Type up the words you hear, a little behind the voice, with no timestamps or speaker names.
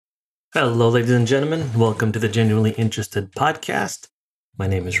Hello, ladies and gentlemen. Welcome to the Genuinely Interested podcast. My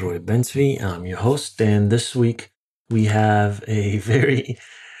name is Roy Bensby. I'm your host, and this week we have a very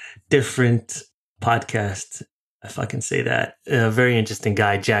different podcast, if I can say that. A very interesting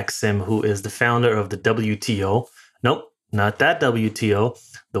guy, Jack Sim, who is the founder of the WTO. Nope, not that WTO,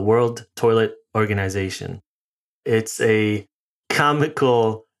 the World Toilet Organization. It's a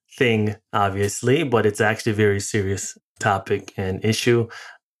comical thing, obviously, but it's actually a very serious topic and issue.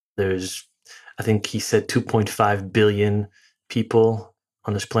 There's, I think he said 2.5 billion people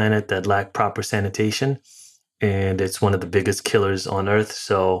on this planet that lack proper sanitation. And it's one of the biggest killers on earth.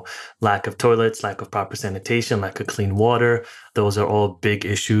 So, lack of toilets, lack of proper sanitation, lack of clean water, those are all big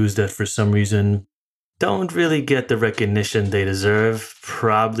issues that for some reason don't really get the recognition they deserve,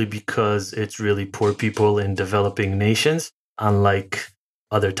 probably because it's really poor people in developing nations. Unlike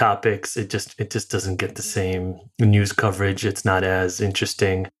other topics, it just doesn't get the same news coverage. It's not as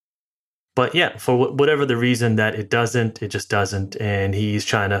interesting, but yeah, for whatever the reason that it just doesn't. And he's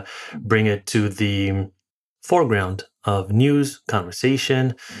trying to bring it to the foreground of news,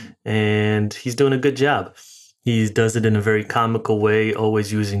 conversation, and he's doing a good job. He does it in a very comical way,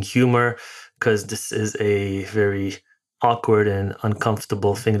 always using humor, because this is a very awkward and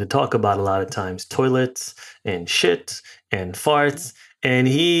uncomfortable thing to talk about a lot of times. Toilets and shit and farts. And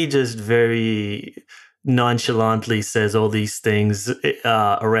he just very nonchalantly says all these things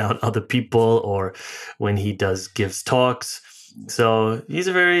around other people or when he gives talks. So he's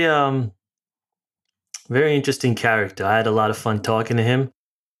a very interesting character. I had a lot of fun talking to him.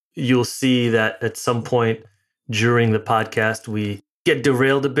 You'll see that at some point during the podcast we get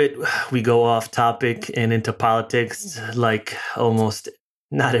derailed a bit. We go off topic and into politics, like almost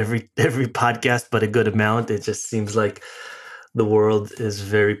not every podcast, but a good amount. It just seems like the world is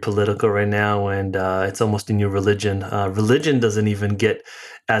very political right now, and it's almost in your religion. Religion doesn't even get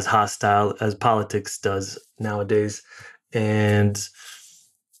as hostile as politics does nowadays. And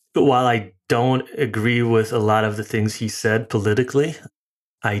while I don't agree with a lot of the things he said politically,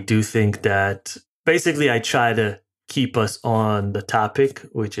 I do think that basically I try to keep us on the topic,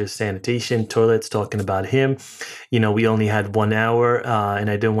 which is sanitation, toilets, talking about him. We only had 1 hour, and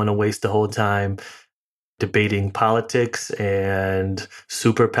I didn't want to waste the whole time debating politics and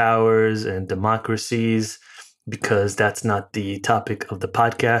superpowers and democracies, because that's not the topic of the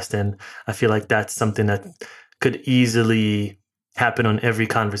podcast. And I feel like that's something that could easily happen on every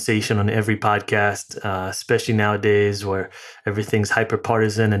conversation, on every podcast, especially nowadays where everything's hyper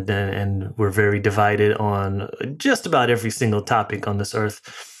partisan and we're very divided on just about every single topic on this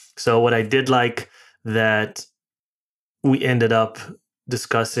earth. So what I did like that we ended up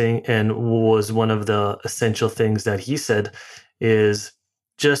discussing and was one of the essential things that he said is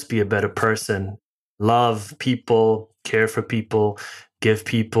just be a better person, love people, care for people, give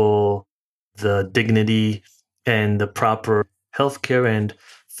people the dignity and the proper healthcare and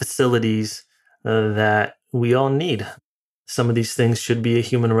facilities that we all need. Some of these things should be a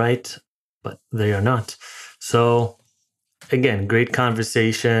human right, but they are not. So again, great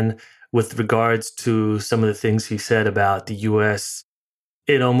conversation with regards to some of the things he said about the US.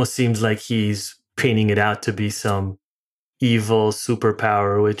 It almost seems like he's painting it out to be some evil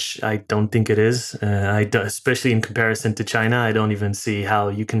superpower, which I don't think it is. Especially in comparison to China, I don't even see how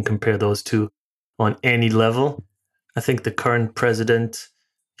you can compare those two on any level. I think the current president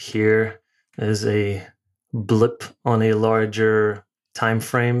here is a blip on a larger time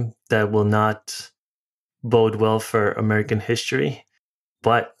frame that will not bode well for American history.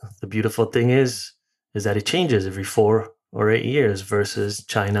 But the beautiful thing is that it changes every 4 or 8 years versus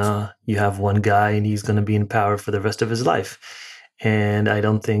China. You have one guy and he's going to be in power for the rest of his life. And I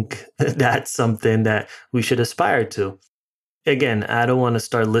don't think that's something that we should aspire to. Again, I don't want to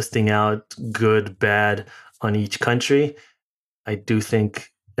start listing out good, bad on each country. I do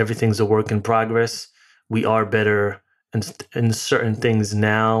think everything's a work in progress. We are better in certain things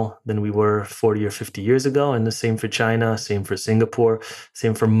now than we were 40 or 50 years ago. And the same for China, same for Singapore,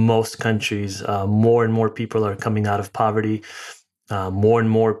 same for most countries. More and more people are coming out of poverty. More and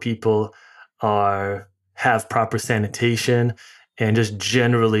more people have proper sanitation. And just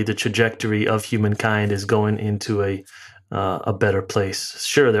generally, the trajectory of humankind is going into a better place.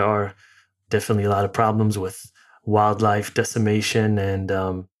 Sure, there are definitely a lot of problems with wildlife decimation and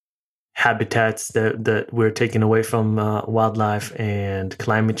habitats that we're taking away from wildlife, and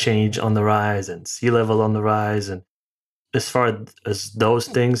climate change on the rise and sea level on the rise. And as far as those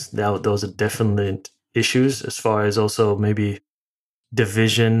things, those are definitely issues. As far as also maybe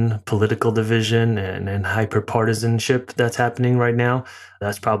division, political division and hyper partisanship that's happening right now,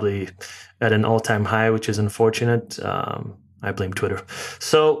 that's probably at an all-time high, which is unfortunate. I blame Twitter.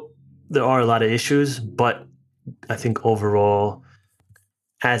 So there are a lot of issues, but I think overall,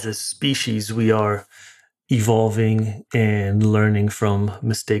 as a species, we are evolving and learning from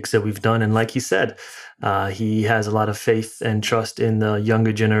mistakes that we've done. And like he said, he has a lot of faith and trust in the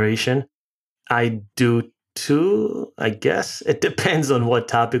younger generation. I do too, I guess. It depends on what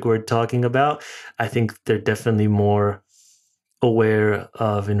topic we're talking about. I think they're definitely more aware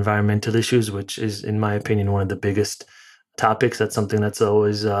of environmental issues, which is, in my opinion, one of the biggest topics. That's something that's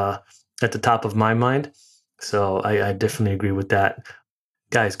always at the top of my mind. So I definitely agree with that.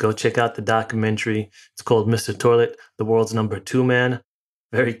 Guys, go check out the documentary. It's called Mr. Toilet, the world's #2 man.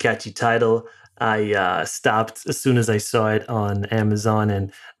 Very catchy title. I stopped as soon as I saw it on Amazon,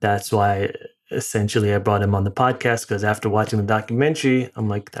 and that's why essentially I brought him on the podcast, because after watching the documentary, I'm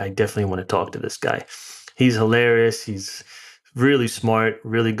like, I definitely want to talk to this guy. He's hilarious. He's really smart,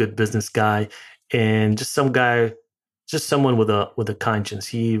 really good business guy, and just some guy, just someone with a conscience.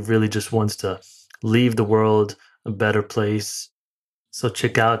 He really just wants to leave the world a better place. So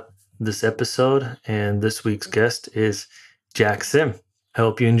check out this episode, and this week's guest is Jack Sim. I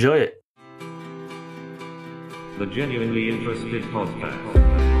hope you enjoy it. The Genuinely Interested Podcast.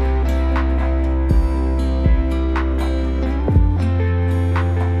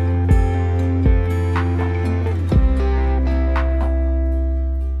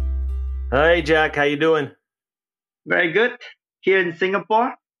 Hey, Jack, how you doing? Very good. Here in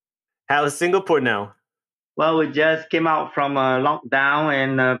Singapore, How is Singapore now? well, we just came out from a lockdown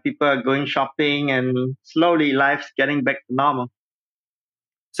and people are going shopping and slowly life's getting back to normal.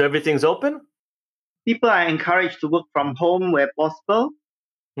 So everything's open? People are encouraged to work from home where possible.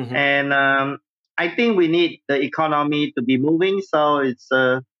 Mhm. And I think we need the economy to be moving. So it's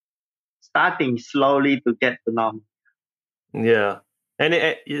starting slowly to get to normal. Yeah. And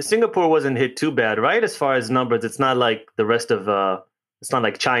Singapore wasn't hit too bad, right? As far as numbers, it's not like the rest of, it's not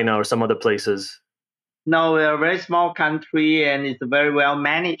like China or some other places. No, we're a very small country and it's a very well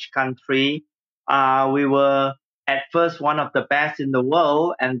managed country. We were at first one of the best in the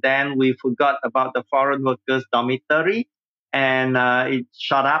world, and then we forgot about the foreign workers dormitory, and it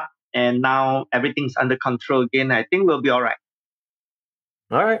shot up, and now everything's under control again. I think we'll be all right.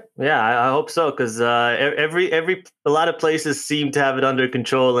 All right. Yeah, I hope so, because a lot of places seem to have it under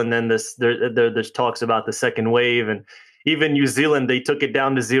control, and then there's talks about the second wave, and even New Zealand, they took it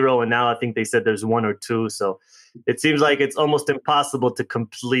down to 0, and now I think they said there's 1 or 2. So it seems like it's almost impossible to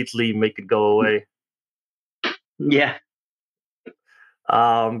completely make it go away. Yeah.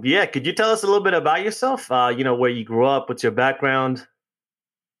 Yeah. Could you tell us a little bit about yourself? Where you grew up, what's your background?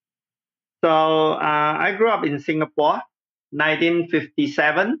 So I grew up in Singapore,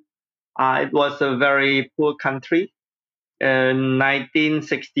 1957. It was a very poor country. In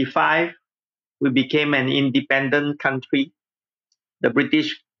 1965, we became an independent country. The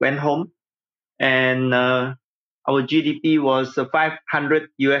British went home, and our GDP was 500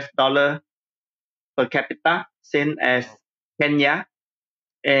 US dollar per capita, same as Kenya.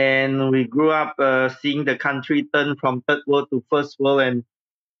 And we grew up seeing the country turn from third world to first world, and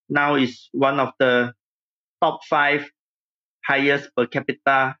now is one of the top 5 highest per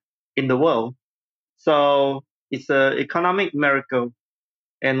capita in the world. So it's an economic miracle.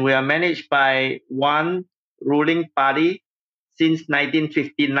 And we are managed by one ruling party since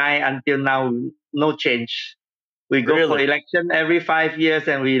 1959 until now, no change. We go for Really? election every 5 years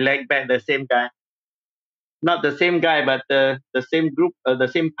and we elect back the same guy. Not the same guy, but the same group, the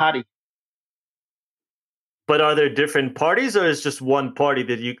same party. But are there different parties, or is just one party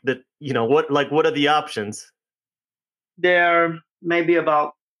what are the options? There are maybe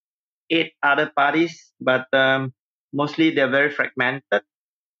about 8 other parties, but mostly they're very fragmented.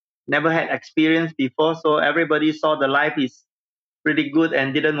 Never had experience before, so everybody saw the life is pretty good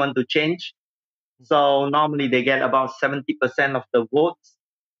and didn't want to change. So normally they get about 70% of the votes,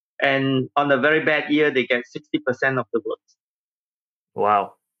 and on a very bad year they get 60% of the votes.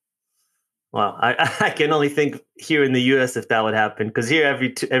 Wow. Wow. I can only think here in the US if that would happen, because here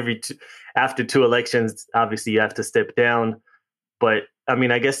after 2 elections, obviously you have to step down. But I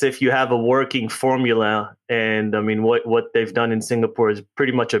mean, I guess if you have a working formula, and I mean, what they've done in Singapore is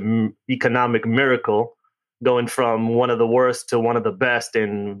pretty much an economic miracle, going from one of the worst to one of the best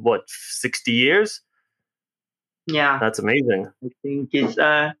in 60 years? Yeah, That's amazing. I think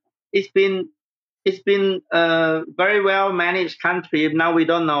it's been a very well managed country. Now we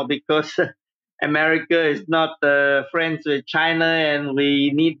don't know because America is not friends with China, and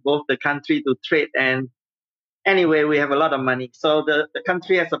we need both the country to trade. And anyway, we have a lot of money, so the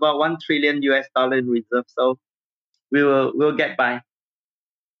country has about 1 trillion US dollar in reserve. So we'll get by.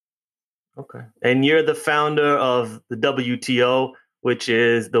 Okay. And you're the founder of the WTO. which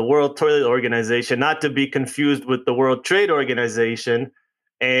is the World Toilet Organization, not to be confused with the World Trade Organization.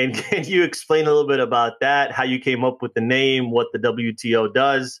 And can you explain a little bit about that, how you came up with the name, what the WTO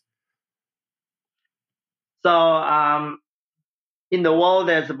does? So in the world,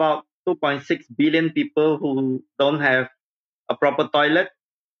 there's about 2.6 billion people who don't have a proper toilet.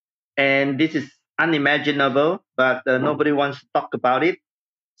 And this is unimaginable, but nobody wants to talk about it.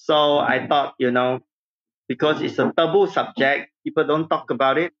 So I thought, because it's a taboo subject, people don't talk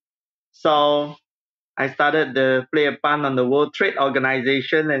about it. So I started to play a pun on the World Trade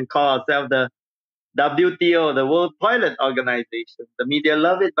Organization and call ourselves the WTO, the World Toilet Organization. The media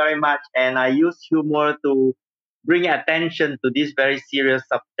love it very much, and I use humor to bring attention to this very serious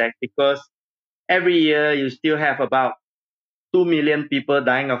subject because every year you still have about 2 million people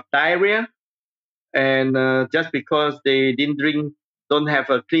dying of diarrhea, and just because they didn't drink, don't have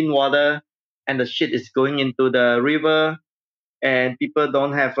a clean water, and the shit is going into the river, and people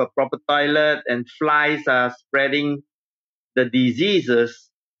don't have a proper toilet, and flies are spreading the diseases,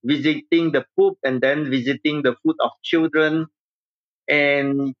 visiting the poop and then visiting the food of children.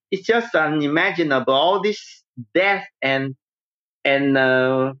 And it's just unimaginable. All this death and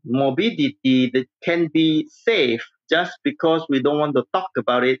morbidity that can be saved just because we don't want to talk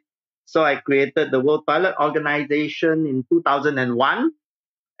about it. So I created the World Toilet Organization in 2001.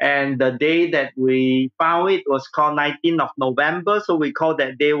 And the day that we found it was called 19th of November. So we call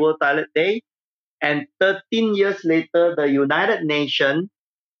that day World Toilet Day. And 13 years later, the United Nations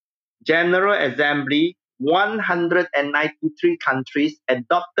General Assembly, 193 countries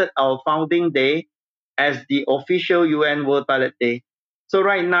adopted our founding day as the official UN World Toilet Day. So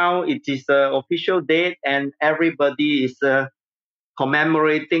right now it is the official date and everybody is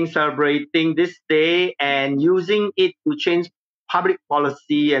commemorating, celebrating this day and using it to change public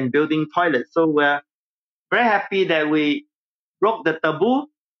policy and building toilets. So we're very happy that we broke the taboo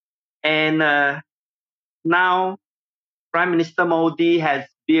and now Prime Minister Modi has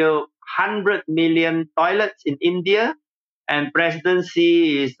built 100 million toilets in India, and President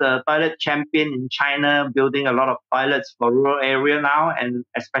Xi is the toilet champion in China, building a lot of toilets for rural area now, and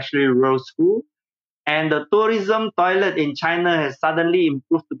especially rural school. And the tourism toilet in China has suddenly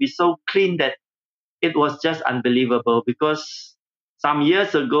improved to be so clean that it was just unbelievable because some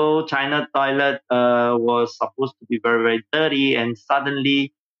years ago, China toilet was supposed to be very, very dirty, and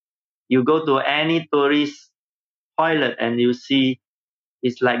suddenly you go to any tourist toilet and you see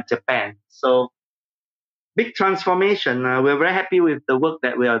it's like Japan. So big transformation. We're very happy with the work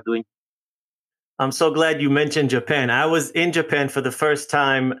that we are doing. I'm so glad you mentioned Japan. I was in Japan for the first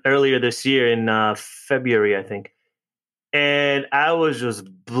time earlier this year in February, I think. And I was just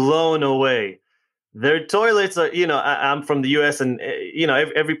blown away. Their toilets are, I'm from the US and,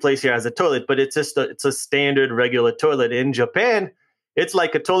 every place here has a toilet, but it's just it's a standard regular toilet. In Japan, it's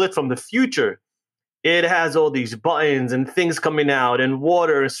like a toilet from the future. It has all these buttons and things coming out and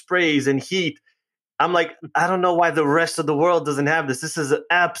water and sprays and heat. I'm like, I don't know why the rest of the world doesn't have this. This is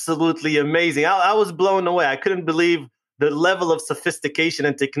absolutely amazing. I was blown away. I couldn't believe the level of sophistication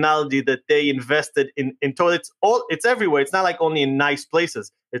and technology that they invested in toilets. It's everywhere. It's not like only in nice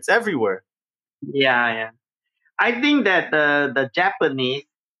places. It's everywhere. Yeah. I think that the Japanese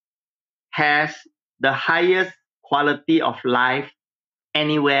has the highest quality of life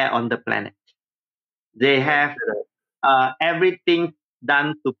anywhere on the planet. They have everything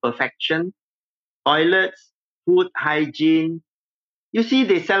done to perfection. Toilets, food hygiene. You see,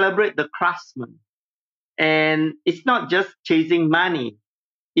 they celebrate the craftsman. And it's not just chasing money.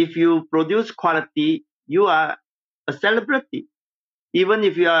 If you produce quality, you are a celebrity. Even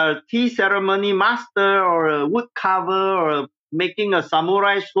if you are a tea ceremony master or a wood carver or making a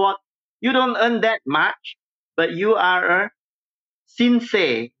samurai sword, you don't earn that much, but you are a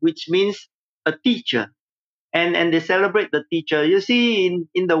sensei, which means a teacher. And they celebrate the teacher. You see,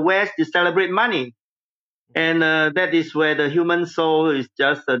 in the West, they celebrate money. And that is where the human soul is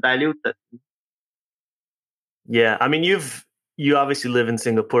just diluted. Yeah, I mean, you obviously live in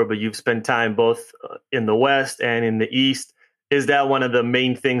Singapore, but you've spent time both in the West and in the East. Is that one of the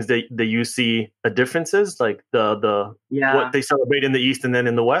main things that you see a differences, like the what they celebrate in the East and then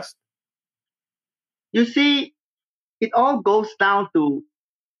in the West? You see, it all goes down to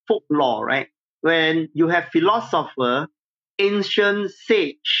folklore, right? When you have philosopher, ancient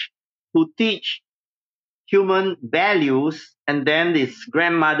sage who teach human values, and then this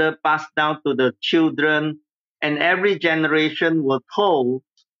grandmother passed down to the children, and every generation were told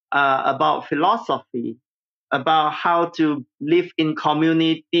about philosophy, about how to live in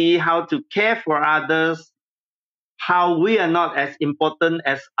community, how to care for others, how we are not as important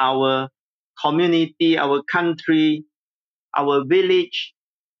as our community, our country. our village,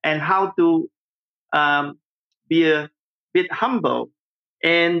 and how to be a bit humble.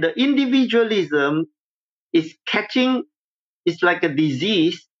 And the individualism is catching, it's like a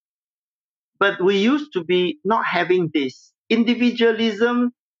disease, but we used to be not having this.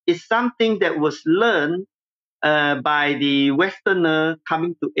 Individualism is something that was learned by the Westerner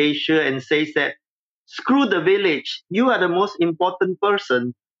coming to Asia and says that screw the village, you are the most important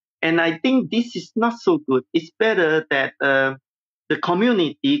person. And I think this is not so good. It's better that the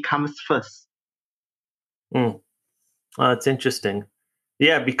community comes first. It's interesting.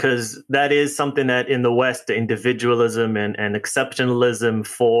 Yeah, because that is something that in the West, the individualism and exceptionalism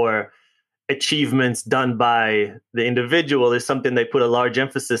for achievements done by the individual is something they put a large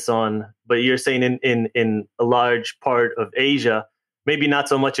emphasis on. But you're saying in a large part of Asia, maybe not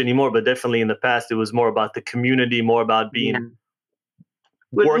so much anymore, but definitely in the past, it was more about the community, more about being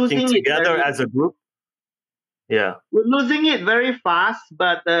working together as a group. Yeah. We're losing it very fast,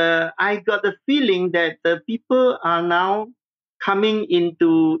 but I got the feeling that the people are now coming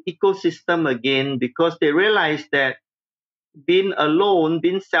into ecosystem again because they realize that being alone,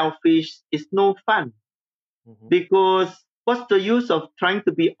 being selfish is no fun. Mm-hmm. Because what's the use of trying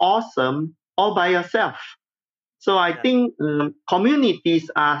to be awesome all by yourself? So I think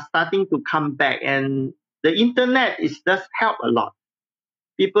communities are starting to come back, and the internet does help a lot.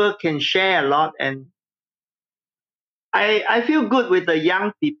 People can share a lot, and I feel good with the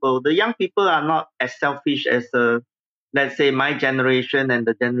young people. The young people are not as selfish as, let's say, my generation and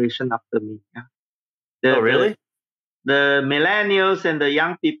the generation after me. Yeah. Really? The millennials and the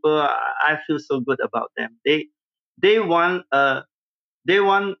young people, I feel so good about them. They want a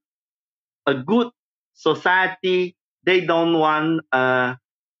good society. They don't want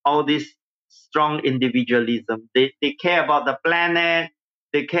all this strong individualism. They care about the planet.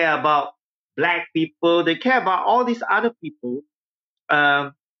 They care about Black people. They care about all these other people.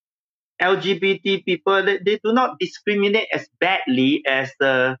 LGBT people. They do not discriminate as badly as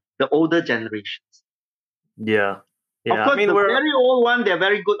the older generations. Yeah. Of course, the very old one, they're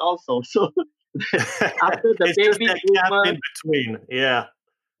very good also. So after the baby boomers, in between. Yeah.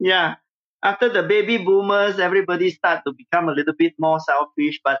 Yeah. After the baby boomers, everybody start to become a little bit more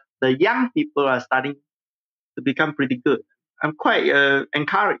selfish, but the young people are starting to become pretty good. I'm quite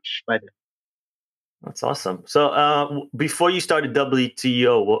encouraged by that. That's awesome. So before you started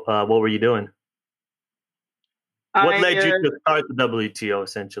WTO, what were you doing? What led you to start the WTO,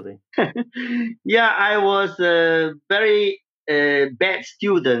 essentially? Yeah, I was a very bad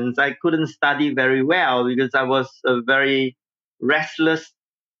student. I couldn't study very well because I was a very restless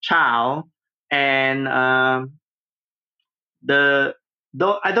child. And I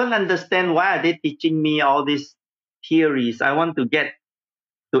don't understand why are they teaching me all these theories. I want to get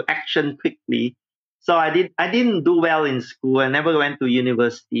to action quickly. So I didn't do well in school. I never went to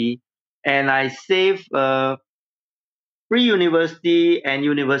university. And I saved pre-university and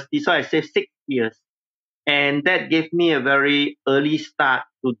university. So I saved 6 years. And that gave me a very early start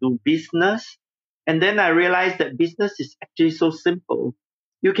to do business. And then I realized that business is actually so simple.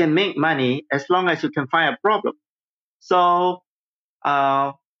 You can make money as long as you can find a problem. So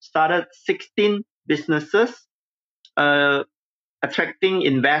started 16 businesses, attracting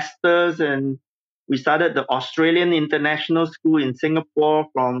investors, and we started the Australian International School in Singapore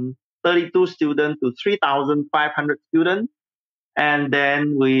from 32 students to 3,500 students. And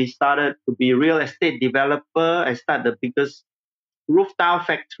then we started to be real estate developer. I started the biggest roof tile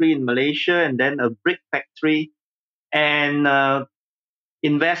factory in Malaysia, and then a brick factory, and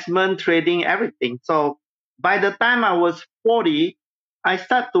investment, trading, everything. So by the time I was 40, I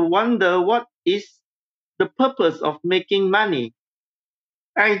start to wonder what is the purpose of making money.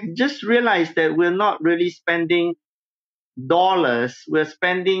 I just realized that we're not really spending dollars, we're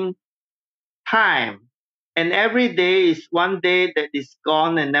spending time. And every day is one day that is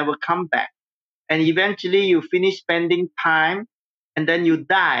gone and never come back. And eventually you finish spending time and then you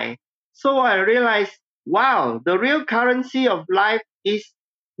die. So I realized, wow, the real currency of life is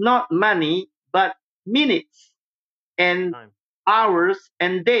not money, but minutes and hours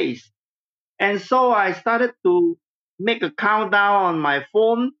and days. And so I started to make a countdown on my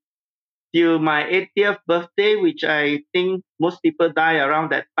phone till my 80th birthday, which I think most people die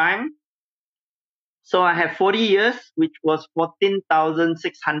around that time. So I have 40 years, which was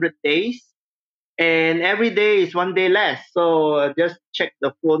 14,600 days. And every day is one day less. So just check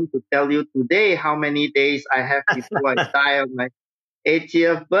the phone to tell you today how many days I have before I die on my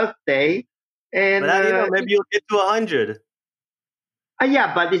 80th birthday. And but how do you know? Maybe you'll get to 100.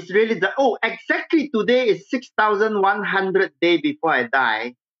 Yeah, but it's really exactly today is 6,100 day before I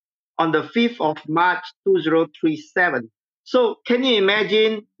die on the 5th of March 2037. So can you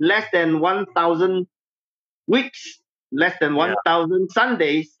imagine less than 1,000 weeks, less than Yeah. 1,000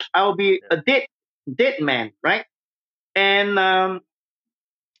 Sundays, I'll be a dead man, right? And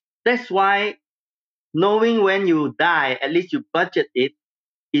that's why knowing when you die, at least you budget it,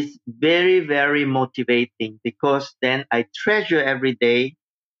 is very, very motivating because then I treasure every day.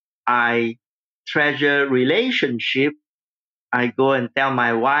 I treasure relationship. I go and tell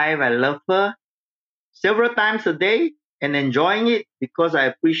my wife I love her several times a day and enjoying it because I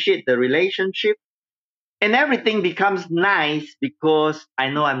appreciate the relationship. And everything becomes nice because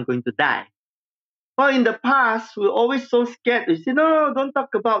I know I'm going to die. Well, in the past, we're always so scared. We say, no, don't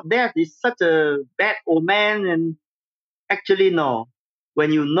talk about death. It's such a bad omen. And actually, no.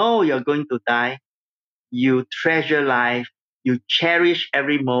 When you know you're going to die, you treasure life, you cherish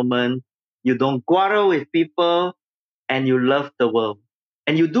every moment, you don't quarrel with people, and you love the world.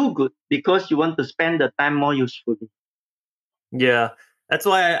 And you do good because you want to spend the time more usefully. Yeah, that's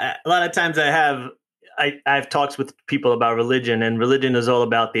why a lot of times I have talks with people about religion, and religion is all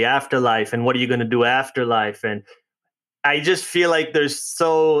about the afterlife and what are you going to do after life. And I just feel like there's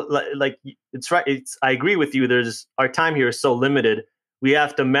so like it's right. It's I agree with you. There's our time here is so limited. We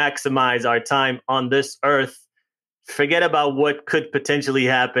have to maximize our time on this earth. Forget about what could potentially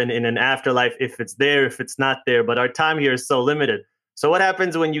happen in an afterlife if it's there, if it's not there. But our time here is so limited. So what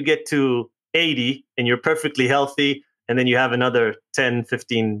happens when you get to 80 and you're perfectly healthy and then you have another 10,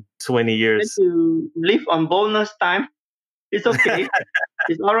 15, 20 If years? you live on bonus time, it's okay.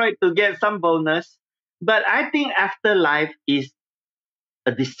 It's all right to get some bonus. But I think afterlife is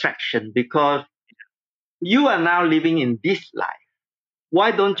a distraction because you are now living in this life.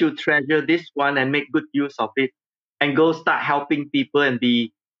 Why don't you treasure this one and make good use of it and go start helping people and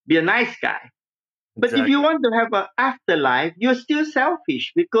be a nice guy? But if you Exactly. want to have an afterlife, you're still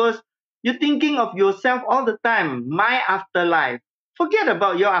selfish because you're thinking of yourself all the time. My afterlife. Forget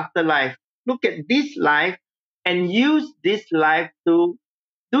about your afterlife. Look at this life and use this life to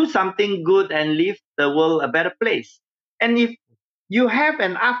do something good and leave the world a better place. And if you have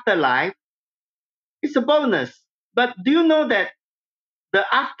an afterlife, it's a bonus. But do you know that the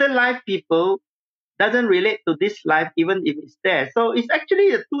afterlife people doesn't relate to this life even if it's there? So it's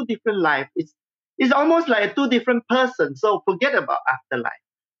actually a two different life. It's almost like a two different person. So forget about afterlife.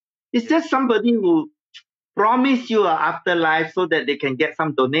 It's Yeah. just somebody who promise you an afterlife so that they can get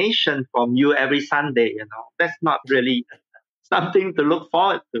some donation from you every Sunday. That's not really something to look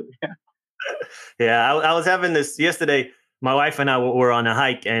forward to. Yeah, I was having this yesterday. My wife and I were on a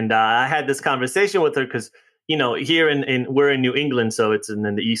hike, and I had this conversation with her because here in we're in New England, so it's in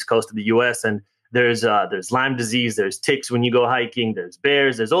the east coast of the U.S. and there's Lyme disease, there's ticks when you go hiking, there's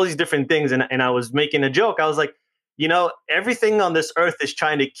bears, there's all these different things, and I was making a joke. I was like, everything on this earth is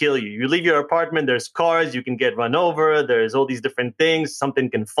trying to kill you. You leave your apartment, there's cars, you can get run over, there's all these different things, something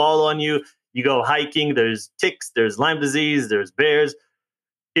can fall on you. You go hiking, there's ticks, there's Lyme disease, there's bears.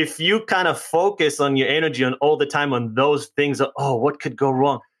 If you kind of focus on your energy on all the time on those things, oh, what could go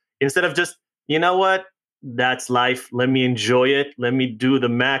wrong? Instead of just, you know what? That's life. Let me enjoy it. Let me do the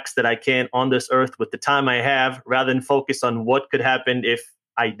max that I can on this earth with the time I have, rather than focus on what could happen if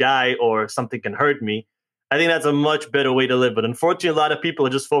I die or something can hurt me. I think that's a much better way to live. But unfortunately, a lot of people are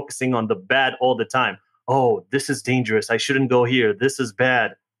just focusing on the bad all the time. Oh, this is dangerous. I shouldn't go here. This is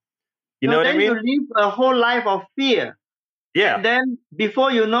bad. You know So what I then you mean? live a whole life of fear. Yeah. And then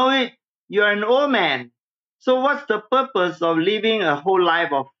before you know it, you're an old man. So what's the purpose of living a whole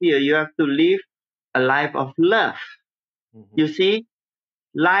life of fear? You have to live a life of love. Mhm. You see,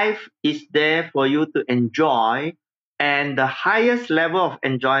 life is there for you to enjoy. And the highest level of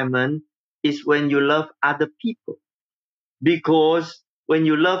enjoyment is when you love other people. Because when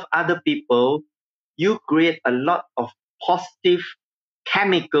you love other people, you create a lot of positive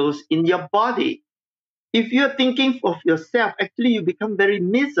chemicals in your body. If you're thinking of yourself, actually you become very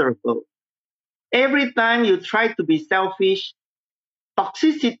miserable. Every time you try to be selfish,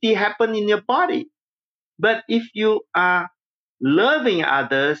 toxicity happen in your body. But if you are loving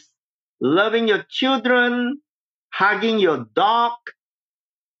others, loving your children, hugging your dog,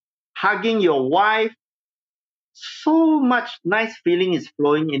 hugging your wife, so much nice feeling is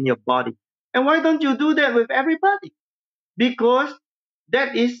flowing in your body. And why don't you do that with everybody? Because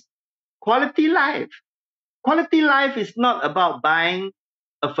that is quality life. Quality life is not about buying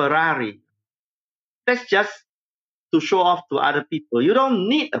a Ferrari. That's just to show off to other people. You don't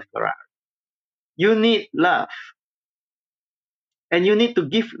need a Ferrari. You need love. And you need to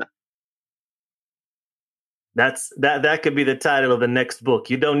give love. That could be the title of the next book.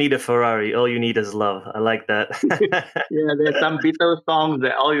 You don't need a Ferrari. All you need is love. I like that. Yeah, there's some Beatles songs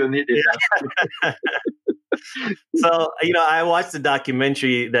that all you need is love. Yeah. So, I watched the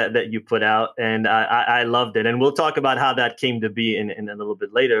documentary that you put out, and I loved it. And we'll talk about how that came to be in a little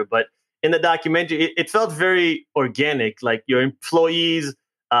bit later. But in the documentary, it felt very organic. Like your employees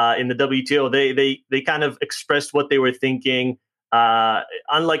in the WTO, they kind of expressed what they were thinking.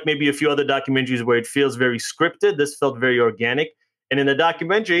 Unlike maybe a few other documentaries where it feels very scripted, this felt very organic. And in the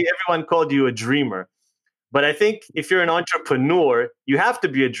documentary, everyone called you a dreamer. But I think if you're an entrepreneur, you have to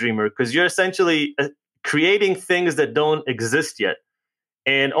be a dreamer because you're essentially creating things that don't exist yet.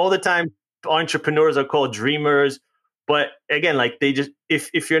 And all the time, entrepreneurs are called dreamers. But again, like they just,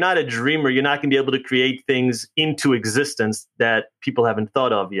 if you're not a dreamer, you're not going to be able to create things into existence that people haven't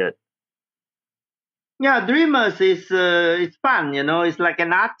thought of yet. Yeah, dreamers is it's fun, It's like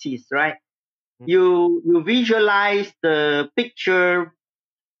an artist, right? You visualize the picture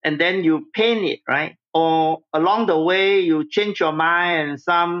and then you paint it, right? Or along the way you change your mind and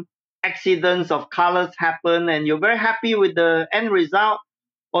some accidents of colors happen and you're very happy with the end result,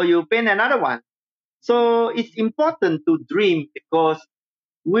 or you paint another one. So it's important to dream because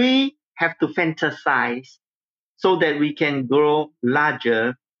we have to fantasize so that we can grow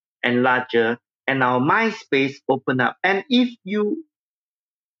larger and larger and our mind space open up. And if you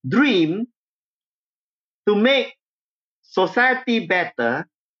dream to make society better,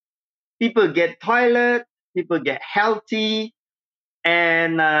 people get toilet, people get healthy,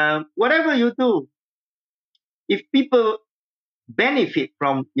 and whatever you do, if people benefit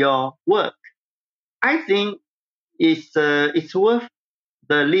from your work, I think it's worth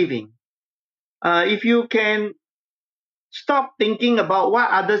the living. If you can stop thinking about what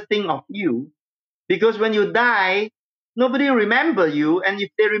others think of you, because when you die, nobody remember you, and if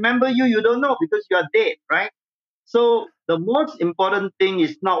they remember you, you don't know because you are dead, right? So the most important thing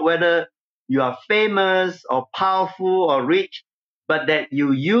is not whether you are famous or powerful or rich, but that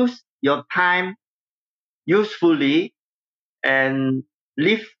you use your time usefully and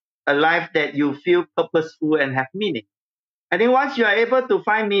live a life that you feel purposeful and have meaning. I think once you are able to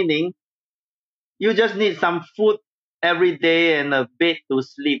find meaning, you just need some food every day and a bed to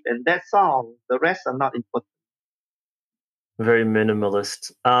sleep, and that's all. The rest are not important. Very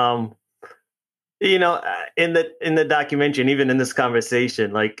minimalist. In the documentary and even in this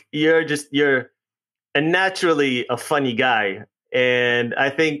conversation, like you're naturally a funny guy, and I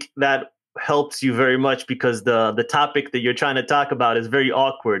think that helps you very much because the topic that you're trying to talk about is very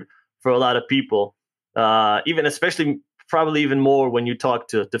awkward for a lot of people, even especially probably even more when you talk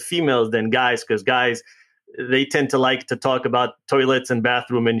to females than guys, because guys, they tend to like to talk about toilets and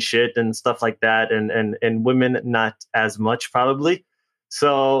bathroom and shit and stuff like that, and women not as much probably.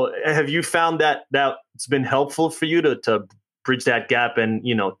 So have you found that it's been helpful for you to bridge that gap and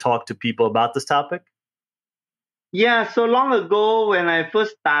talk to people about this topic? Yeah, so long ago when I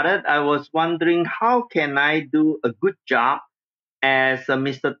first started, I was wondering how can I do a good job as a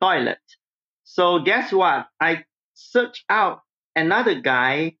Mr. Toilet. So guess what? I searched out another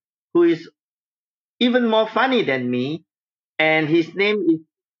guy who is even more funny than me, and his name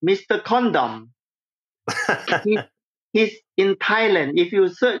is Mr. Condom. He, he's in Thailand. If you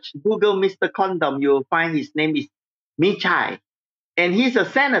search Google Mr. Condom, you'll find his name is Michai, and he's a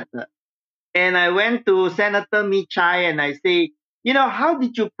senator. And I went to Senator Michai and I say, how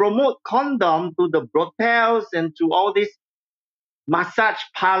did you promote condom to the brothels and to all this massage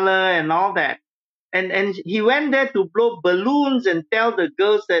parlor and all that? And he went there to blow balloons and tell the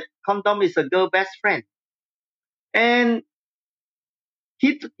girls that condom is a girl best friend. And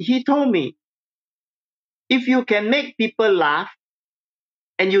he told me, if you can make people laugh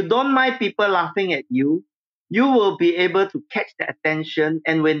and you don't mind people laughing at you, you will be able to catch their attention.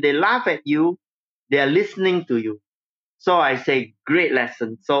 And when they laugh at you, they are listening to you. So I say, great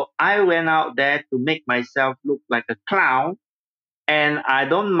lesson. So I went out there to make myself look like a clown. And I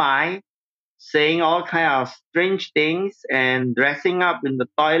don't mind saying all kind of strange things and dressing up in the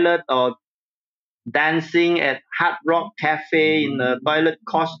toilet or dancing at Hard Rock Cafe in a toilet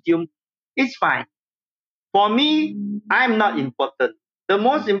costume. It's fine. For me, I'm not important. The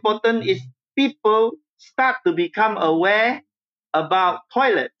most important is people start to become aware about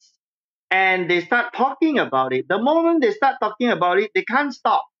toilets and they start talking about it. The moment they start talking about it, they can't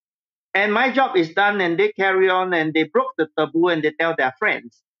stop. And my job is done and they carry on and they broke the taboo and they tell their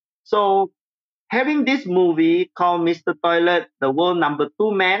friends. So having this movie called Mr. Toilet, the world number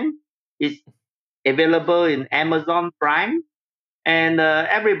 2 man is available in Amazon Prime, and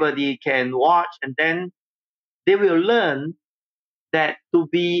everybody can watch, and then they will learn that to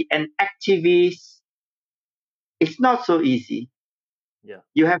be an activist, it's not so easy. Yeah.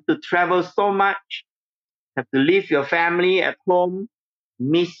 You have to travel so much, have to leave your family at home,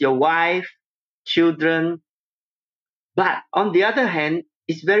 miss your wife, children, But on the other hand,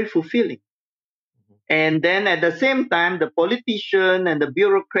 it's very fulfilling. And then at the same time, the politician and the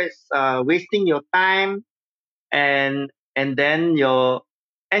bureaucrats are wasting your time, and then your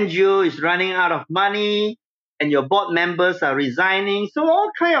NGO is running out of money, and your board members are resigning. So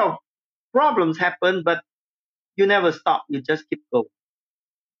all kind of problems happen, but you never stop. You just keep going.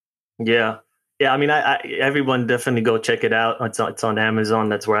 Yeah. Yeah, I mean, everyone definitely go check it out. It's on Amazon.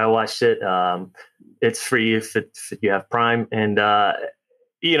 That's where I watched it. It's free if you have Prime. And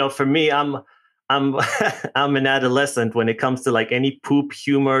for me, I'm I'm an adolescent when it comes to like any poop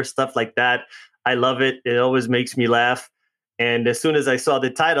humor stuff like that. I love it. It always makes me laugh. And as soon as I saw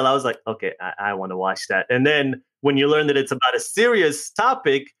the title, I was like, okay, I want to watch that. And then when you learn that it's about a serious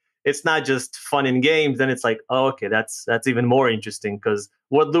topic, it's not just fun and games, then it's like, oh, okay, that's even more interesting, because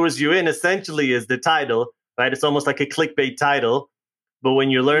what lures you in essentially is the title, right? It's almost like a clickbait title. But when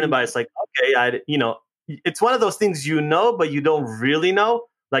you learn about it, it's like, okay, it's one of those things but you don't really know.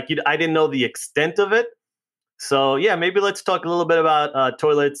 Like I didn't know the extent of it. So yeah, maybe let's talk a little bit about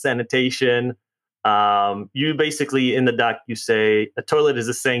toilet sanitation. You basically in the doc you say a toilet is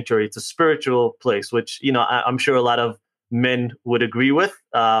a sanctuary. It's a spiritual place, which I'm sure a lot of men would agree with.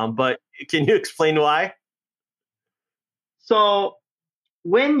 But can you explain why? So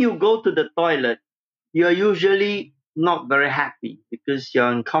when you go to the toilet, you're usually not very happy because you're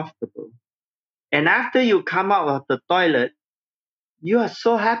uncomfortable. And after you come out of the toilet, you are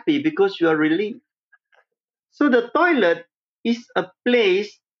so happy because you are relieved. So the toilet is a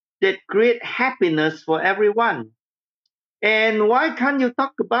place that creates happiness for everyone. And why can't you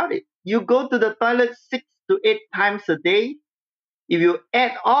talk about it? You go to the toilet 6 to 8 times a day. If you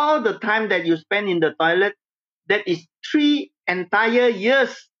add all the time that you spend in the toilet, that is 3 entire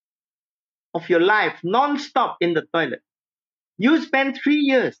years of your life non-stop in the toilet. You spend 3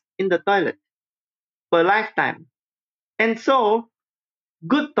 years in the toilet per lifetime. And so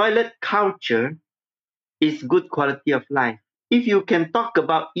good toilet culture is good quality of life. If you can talk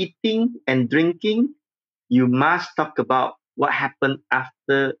about eating and drinking, you must talk about what happened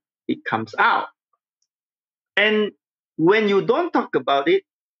after it comes out. And when you don't talk about it,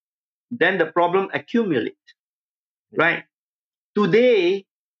 then the problem accumulates, right? Today,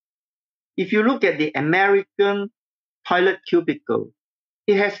 if you look at the American toilet cubicle,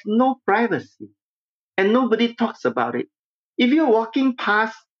 it has no privacy and nobody talks about it. If you're walking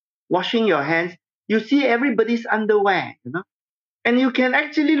past, washing your hands, you see everybody's underwear, and you can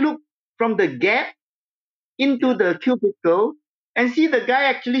actually look from the gap into the cubicle and see the guy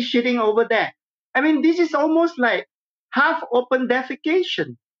actually shitting over there. I mean, this is almost like half open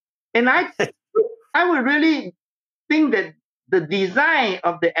defecation. And I would really think that the design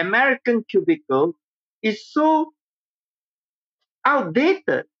of the American cubicle is so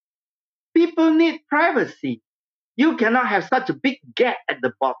outdated. People need privacy. You cannot have such a big gap at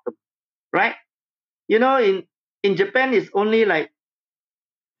the bottom, right? In Japan, it's only like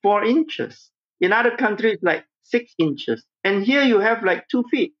 4 inches. In other countries, like 6 inches. And here you have like 2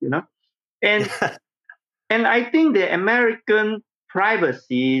 feet, And and I think the American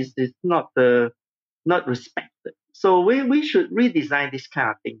privacy is not respected. So we should redesign this kind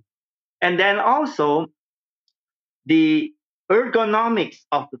of thing. And then also the ergonomics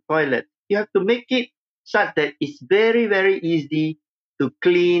of the toilet. You have to make it such that it's very, very easy to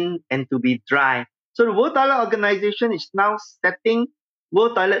clean and to be dry. So the World Toilet Organization is now setting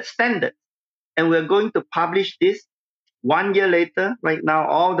World Toilet standards. And we're going to publish this 1 year later. Right now,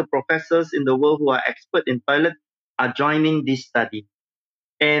 all the professors in the world who are expert in toilet are joining this study.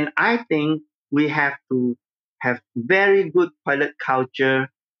 And I think we have to have very good toilet culture.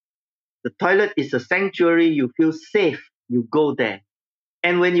 The toilet is a sanctuary. You feel safe. You go there.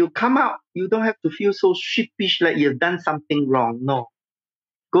 And when you come out, you don't have to feel so sheepish like you've done something wrong. No.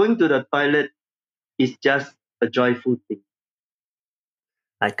 Going to the toilet is just a joyful thing.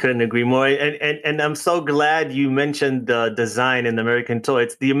 I couldn't agree more. And I'm so glad you mentioned the design in the American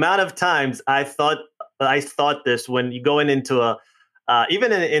toilets. The amount of times I thought this when you going into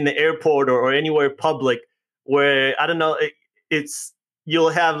even in the airport or anywhere public where, I don't know, you'll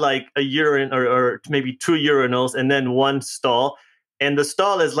have like a urine or maybe 2 urinals and then one stall. And the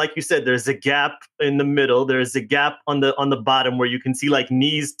stall is, like you said, there's a gap in the middle. There's a gap on the bottom where you can see like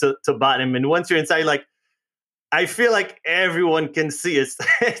knees to bottom. And once you're inside, you're like, I feel like everyone can see it.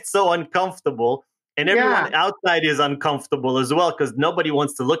 It's so uncomfortable. And everyone outside is uncomfortable as well because nobody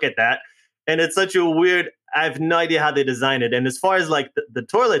wants to look at that. And it's such a weird, I have no idea how they designed it. And as far as like the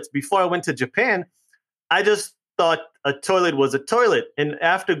toilets, before I went to Japan, I just thought a toilet was a toilet. And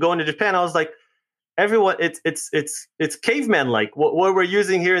after going to Japan, I was like, everyone, it's caveman like what we're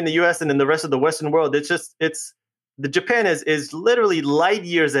using here in the US and in the rest of the Western world. It's the Japan is literally light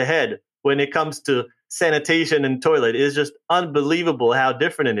years ahead when it comes to sanitation and toilet. It's just unbelievable how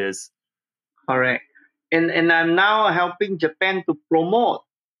different it is. Correct. And I'm now helping Japan to promote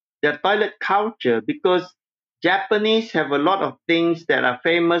their toilet culture because Japanese have a lot of things that are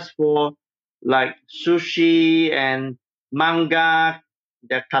famous for, like sushi and manga,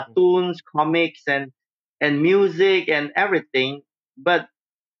 their cartoons, comics, and music and everything. But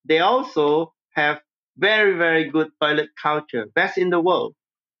they also have very, very good toilet culture, best in the world.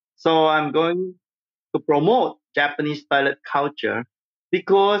 So I'm going to promote Japanese toilet culture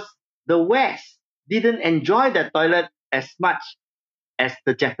because the West didn't enjoy the toilet as much as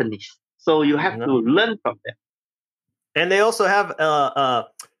the Japanese. So you have to No. learn from them. And they also have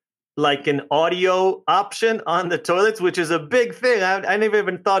like an audio option on the toilets, which is a big thing. I never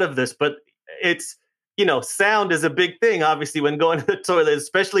even thought of this, but it's, sound is a big thing, obviously, when going to the toilet,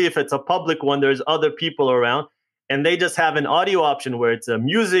 especially if it's a public one, there's other people around. And they just have an audio option where it's a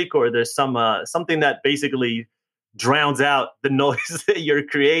music or there's something that basically drowns out the noise that you're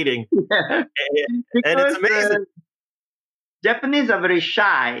creating. And it's Because amazing. Japanese are very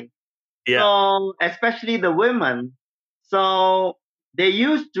shy. Yeah. So especially the women. So they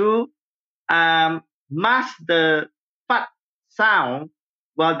used to mask the fart sound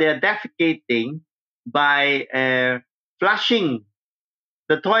while they're defecating by flushing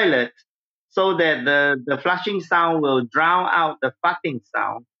the toilet so that the flushing sound will drown out the farting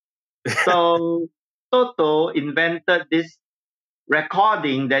sound. So Toto invented this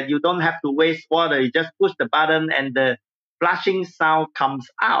recording that you don't have to waste water. You just push the button and the flushing sound comes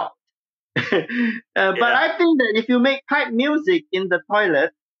out. But I think that if you make pipe music in the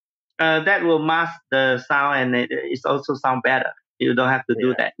toilet, that will mask the sound and it also sound better. You don't have to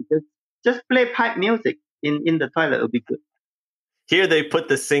do that. Just play pipe music in the toilet will be good. Here they put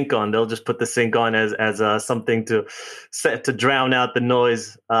the sink on. They'll just put the sink on as something to drown out the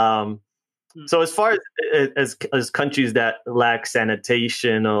noise. So as far as countries that lack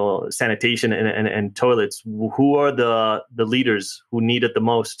sanitation and toilets, who are the leaders who need it the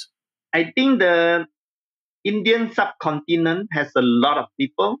most? I think the Indian subcontinent has a lot of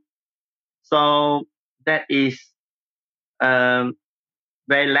people, so that is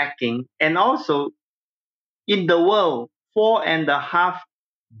very lacking. And also in the world, 4.5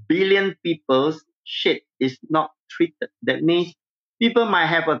 billion people's shit is not treated. That means people might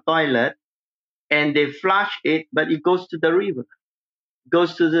have a toilet and they flush it, but it goes to the river,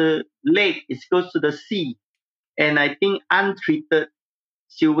 goes to the lake, it goes to the sea. And I think untreated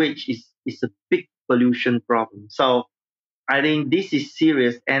sewage is a big pollution problem. So I think this is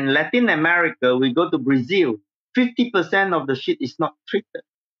serious. And Latin America, we go to Brazil, 50% of the shit is not treated.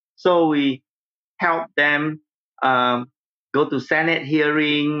 So we help them go to Senate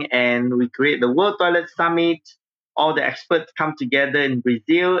hearing and we create the World Toilet Summit. All the experts come together in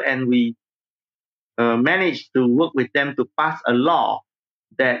Brazil and we managed to work with them to pass a law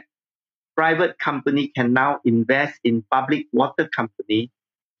that private company can now invest in public water company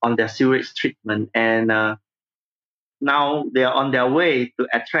on their sewage treatment. And now they are on their way to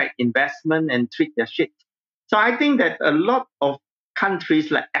attract investment and treat their shit. So I think that a lot of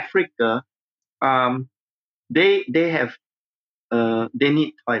countries like Africa, they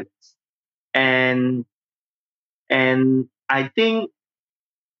need toilets, and I think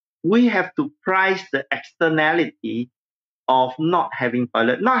we have to price the externality of not having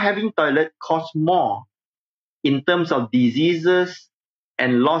toilet. Not having toilet costs more in terms of diseases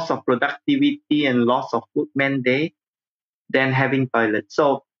and loss of productivity and loss of footman day than having toilet.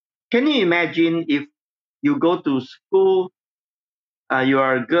 So can you imagine if you go to school, you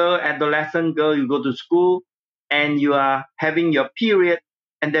are a girl, adolescent girl, you go to school and you are having your period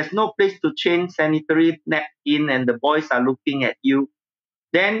and there's no place to change sanitary napkin and the boys are looking at you,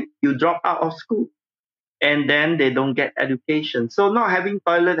 then you drop out of school and then they don't get education. So not having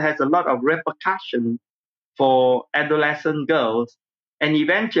toilet has a lot of repercussions for adolescent girls. And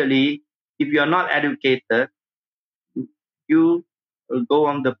eventually, if you're not educated, you go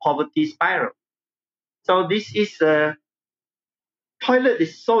on the poverty spiral. So this is toilet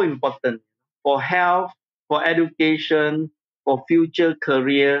is so important for health, for education, for future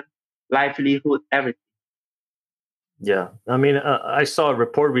career, livelihood, everything. Yeah, I mean, I saw a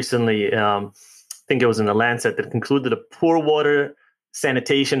report recently. I think it was in the Lancet that concluded that poor water,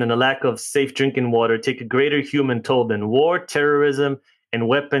 sanitation, and a lack of safe drinking water take a greater human toll than war, terrorism, and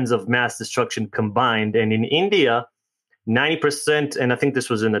weapons of mass destruction combined. And in India, 90%, and I think this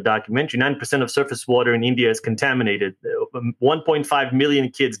was in the documentary, 90% of surface water in India is contaminated. 1.5 million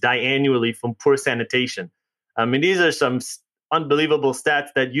kids die annually from poor sanitation. I mean, these are some unbelievable stats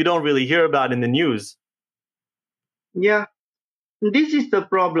that you don't really hear about in the news. Yeah, this is the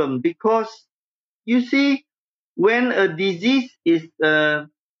problem because you see, when a disease is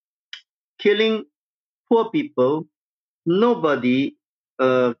killing poor people, nobody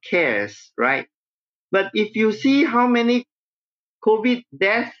cares, right? But if you see how many COVID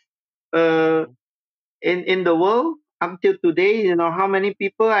deaths uh, in the world up till today, how many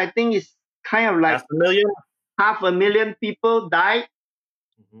people? I think it's kind of like 500,000. 500,000 people died.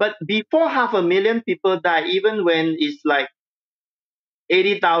 Mhm. But before 500,000 people died, even when it's like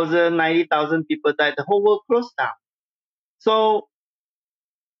 80,000, 90,000 people died, the whole world closed down. So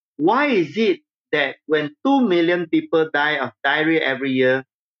why is it that when 2 million people die of diarrhea every year,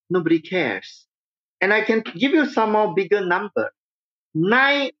 nobody cares? And I can give you some more bigger number.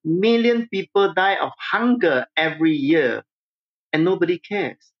 9 million people die of hunger every year and nobody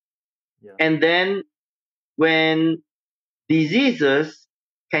cares. Yeah. And then when diseases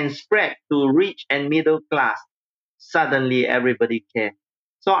can spread to rich and middle class, suddenly everybody cares.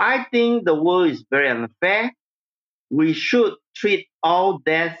 So I think the world is very unfair. We should treat all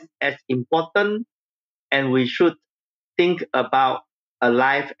deaths as important and we should think about a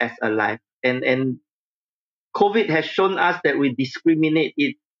life as a life. And COVID has shown us that we discriminate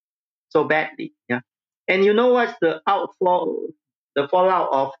it so badly. Yeah. And you know what's the outflow, the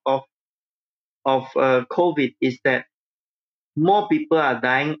fallout of COVID is that more people are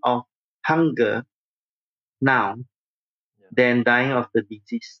dying of hunger now Yeah. than dying of the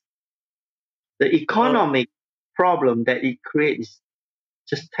disease. The Well, economic problem that it creates is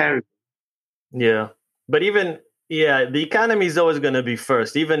just terrible. yeah. But even yeah, the economy is always going to be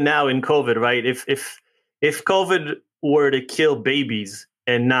first. Even now in COVID, right? If COVID were to kill babies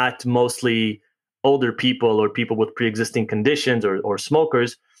and not mostly older people or people with pre-existing conditions or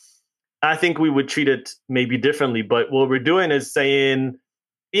smokers, I think we would treat it maybe differently. But what we're doing is saying,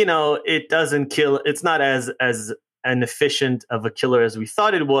 it doesn't kill. It's not as an efficient of a killer as we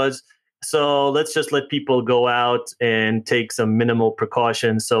thought it was. So let's just let people go out and take some minimal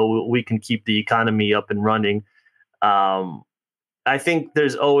precautions so we can keep the economy up and running. Um, I think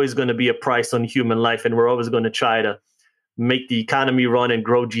there's always going to be a price on human life, and we're always going to try to make the economy run and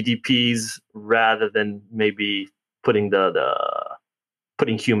grow GDPs rather than maybe putting the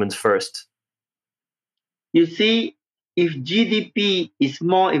putting humans first. You see, if GDP is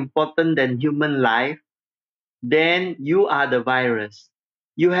more important than human life, then you are the virus.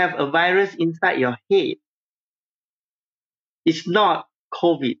 You have a virus inside your head. It's not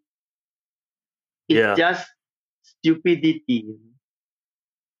COVID. It's Yeah, just stupidity.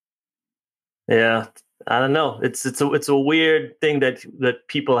 yeah. I don't know. It's a weird thing that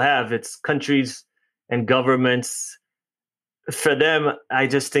people have. It's countries and governments. For them, I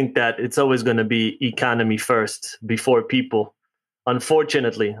just think that it's always going to be economy first before people.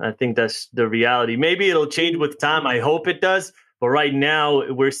 Unfortunately, I think that's the reality. Maybe it'll change with time. I hope it does. But right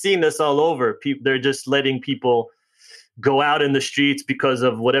now, we're seeing this all over. They're just letting people go out in the streets because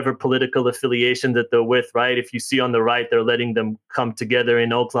of whatever political affiliation that they're with, right? If you see on the right, they're letting them come together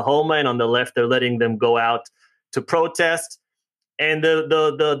in Oklahoma, and on the left, they're letting them go out to protest. And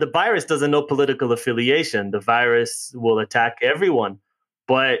the virus doesn't know political affiliation. The virus will attack everyone.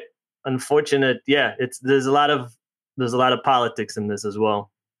 But unfortunate, yeah, there's a lot of politics in this as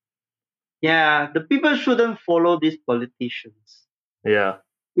well. Yeah, the people shouldn't follow these politicians. Yeah.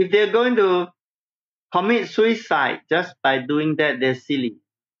 If they're going to commit suicide just by doing that, they're silly.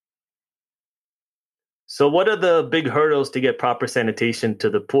 So what are the big hurdles to get proper sanitation to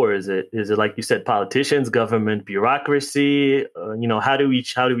the poor? Is it like you said, politicians, government, bureaucracy? How do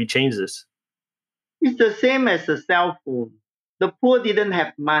we change this? It's the same as a cell phone. The poor didn't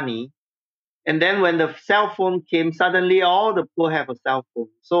have money. And then when the cell phone came, suddenly all the poor have a cell phone.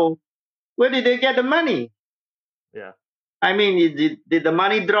 So where did they get the money? Yeah. I mean, did the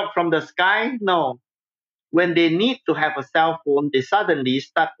money drop from the sky? No. When they need to have a cell phone, they suddenly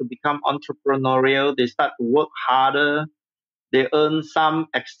start to become entrepreneurial. They start to work harder. They earn some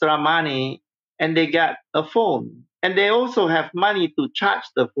extra money and they get a phone. And they also have money to charge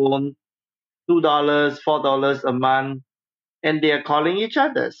the phone $2, $4 a month, and they are calling each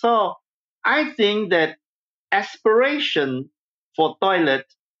other. So I think that aspiration for toilet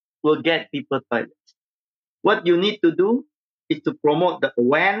will get people toilets. What you need to do is to promote the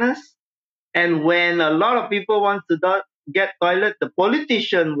awareness. And when a lot of people want to get toilet, the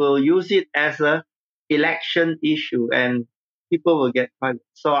politician will use it as a election issue, and people will get toilet.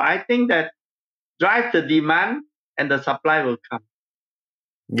 So I think that drive the demand and the supply will come.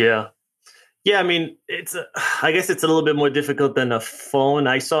 Yeah. Yeah, I mean, I guess it's a little bit more difficult than a phone.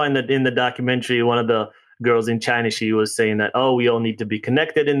 I saw in the documentary one of the girls in China, she was saying that, oh, we all need to be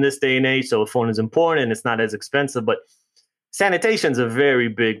connected in this day and age. So a phone is important and it's not as expensive. But sanitation is a very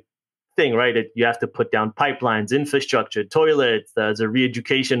big thing, right? You have to put down pipelines, infrastructure, toilets. There's a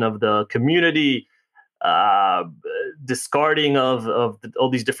re-education of the community, uh, discarding of all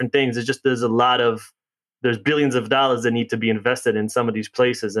these different things. There's billions of dollars that need to be invested in some of these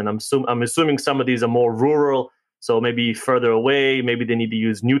places. And I'm assuming some of these are more rural, so maybe further away. Maybe they need to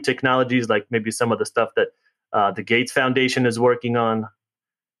use new technologies, like maybe some of the stuff that the Gates Foundation is working on.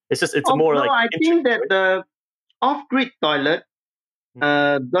 It's more No, like I think that the off-grid toilet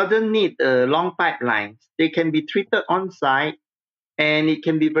doesn't need long pipelines. They can be treated on site, and it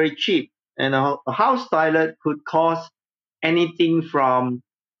can be very cheap. And a house toilet could cost anything from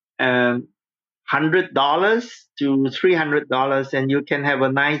 $100 to $300, and you can have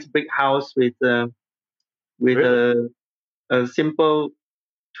a nice big house with really? a simple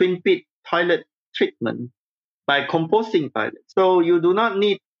twin pit toilet treatment by composting toilet. So you do not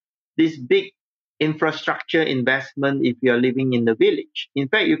need this big infrastructure investment if you are living in the village. In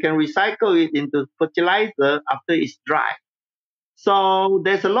fact, you can recycle it into fertilizer after it's dry. So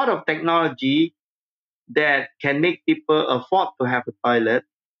there's a lot of technology that can make people afford to have a toilet,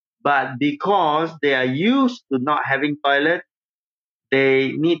 but because they are used to not having toilet,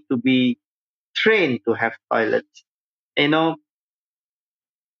 they need to be trained to have toilets. You know,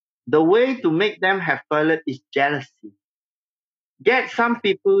 the way to make them have toilet is jealousy. Get some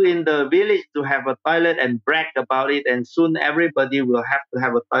people in the village to have a toilet and brag about it, and soon everybody will have to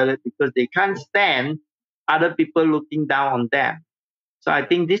have a toilet because they can't stand other people looking down on them. So I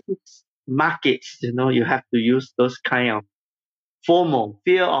think this is markets. You have to use those kind of FOMO,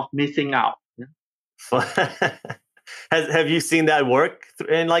 fear of missing out. Have you seen that work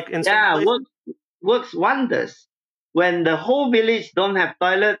in certain Yeah, places? works wonders. When the whole village don't have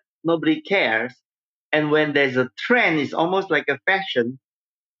toilet, nobody cares. And when there's a trend, it's almost like a fashion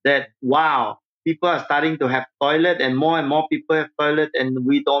that, wow, people are starting to have toilet and more people have toilet and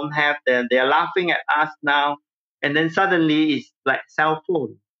we don't have them. They're laughing at us now. And then suddenly it's like cell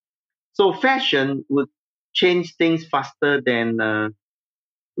phone. So fashion would change things faster than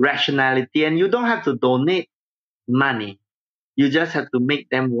rationality. And you don't have to donate money. You just have to make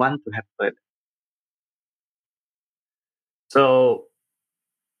them want to have toilet. So,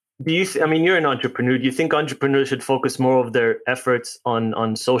 I mean, you're an entrepreneur. Do you think entrepreneurs should focus more of their efforts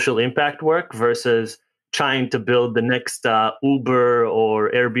on social impact work versus trying to build the next Uber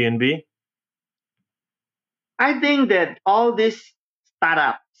or Airbnb? I think that all these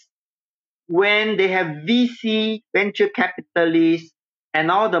startups, when they have VC, venture capitalists,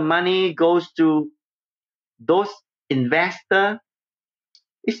 and all the money goes to those investors,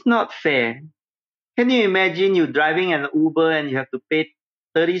 it's not fair. Can you imagine you driving an Uber and you have to pay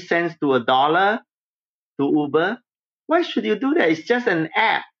 30 cents to a dollar to Uber? Why should you do that? It's just an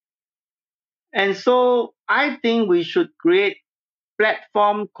app. And so I think we should create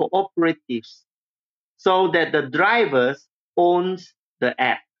platform cooperatives so that the drivers owns the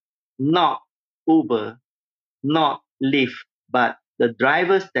app, not Uber, not Lyft, but the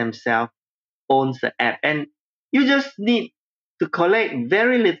drivers themselves owns the app. And you just need to collect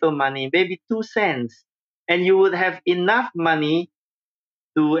very little money, maybe 2 cents, and you would have enough money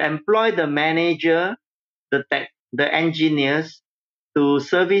to employ the manager, the engineers to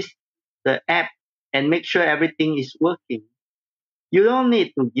service the app and make sure everything is working. You don't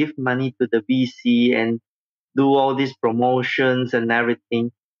need to give money to the VC and do all these promotions and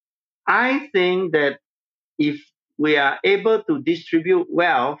everything. I think that if we are able to distribute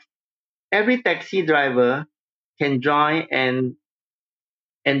wealth, every taxi driver can join and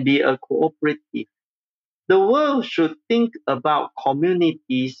be a cooperative. The world should think about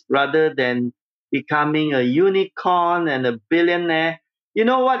communities rather than becoming a unicorn and a billionaire. You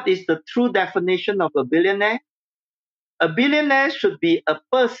know what is the true definition of a billionaire? A billionaire should be a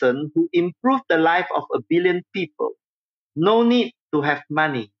person who improved the life of a billion people. No need to have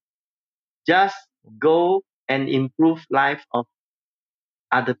money. Just go and improve life of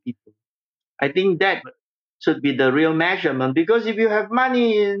other people. I think that should be the real measurement because if you have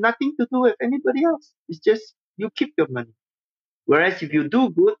money, nothing to do with anybody else. It's just you keep your money. Whereas if you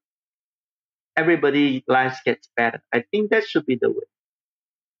do good, everybody lives gets better. I think that should be the way.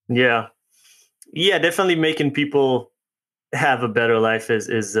 Yeah, yeah, definitely making people have a better life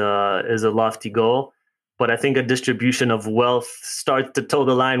is a lofty goal. But I think a distribution of wealth starts to toe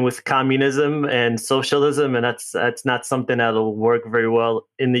the line with communism and socialism, and that's not something that'll work very well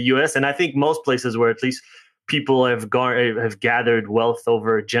in the U.S. And I think most places where at least people have gathered wealth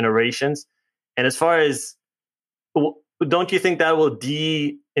over generations. And as far as don't you think that will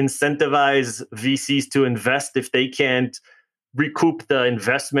de-incentivize VCs to invest if they can't recoup the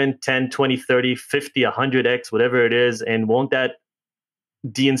investment 10, 20, 30, 50, 100x, whatever it is? And won't that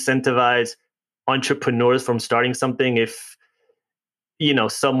de-incentivize entrepreneurs from starting something if,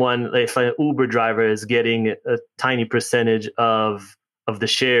 if an Uber driver is getting a tiny percentage of the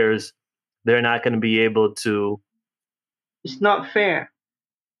shares, they're not going to be able to. It's not fair.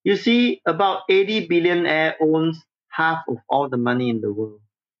 You see, about 80 billionaire owns half of all the money in the world.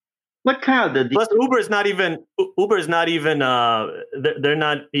 What kind of Plus, Uber is not even. They're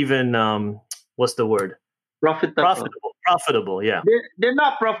not even. What's the word? Profitable. Profitable. Yeah. They're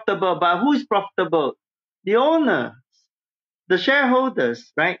not profitable, but who is profitable? The owners, the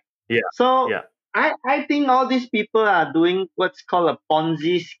shareholders, right? Yeah. So yeah. I think all these people are doing what's called a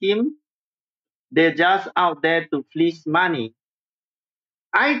Ponzi scheme. They're just out there to fleece money.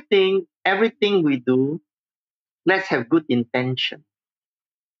 I think everything we do, let's have good intention.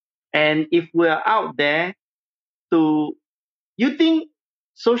 And if we're out there you think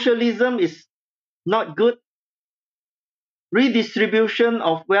socialism is not good? Redistribution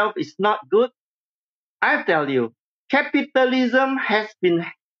of wealth is not good? I tell you, capitalism has been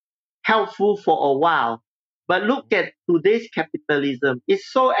helpful for a while. But look at today's capitalism.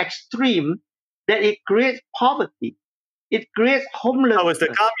 It's so extreme that it creates poverty. It creates homelessness.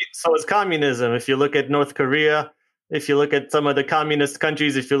 So it's communism. If you look at North Korea, if you look at some of the communist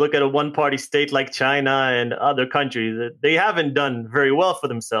countries, if you look at a one-party state like China and other countries, they haven't done very well for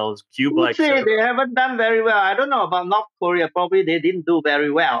themselves. Cuba, they haven't done very well. I don't know about North Korea. Probably they didn't do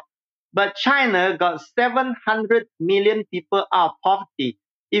very well. But China got 700 million people out of poverty.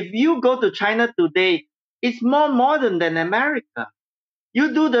 If you go to China today, it's more modern than America.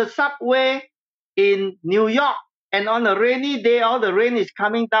 You do the subway in New York, and on a rainy day, all the rain is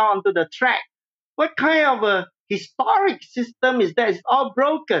coming down onto the track. What kind of a historic system is that? It's all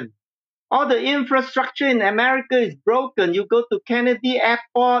broken. All the infrastructure in America is broken. You go to Kennedy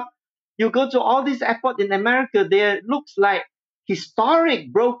Airport, you go to all these airports in America, they looks like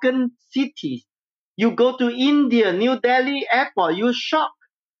historic broken cities. You go to India, New Delhi Airport, you're shocked.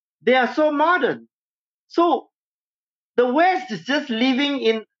 They are so modern. So the West is just living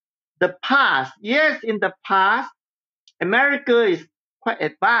in the past. Yes, in the past, America is quite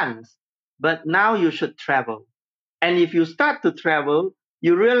advanced, but now you should travel. And if you start to travel,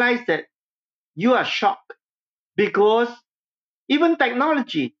 you realize that you are shocked because even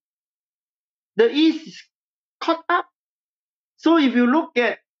technology, the East is caught up. So if you look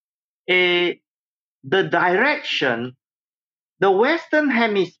at the direction, the Western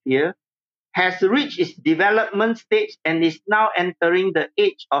Hemisphere has reached its development stage and is now entering the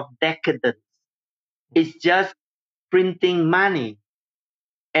age of decadence. It's just printing money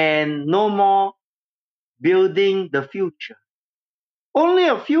and no more building the future. Only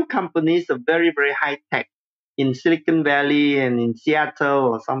a few companies are very, very high tech in Silicon Valley and in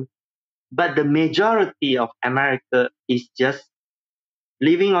Seattle or something. But the majority of America is just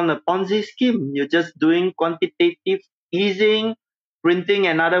living on a Ponzi scheme. You're just doing quantitative easing, printing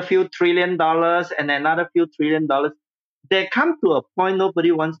another few $1 trillion and another few $1 trillion. They come to a point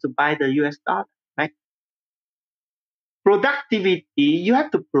nobody wants to buy the US dollar, right? Productivity, you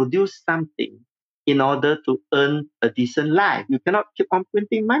have to produce something in order to earn a decent life. You cannot keep on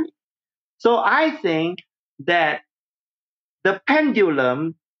printing money. So I think that the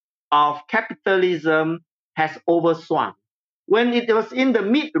pendulum of capitalism has overswung. When it was in the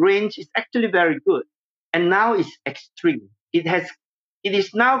mid-range, it's actually very good. And now it's extreme. It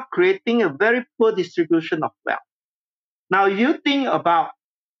is now creating a very poor distribution of wealth. Now you think about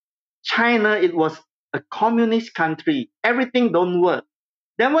China, it was a communist country. Everything don't work.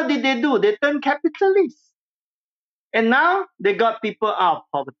 Then what did they do? They turned capitalist. And now they got people out of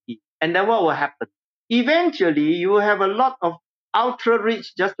poverty. And then what will happen? Eventually, you will have a lot of ultra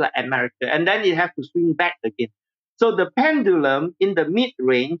rich just like America. And then it has to swing back again. So the pendulum in the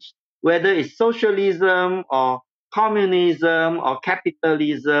mid-range, whether it's socialism or communism or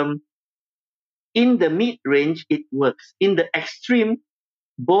capitalism, in the mid-range, it works. In the extreme,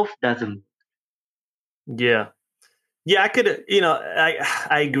 both doesn't work. Yeah. Yeah, I could,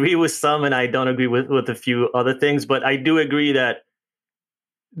 I agree with some and I don't agree with a few other things, but I do agree that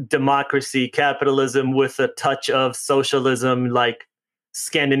democracy, capitalism with a touch of socialism, like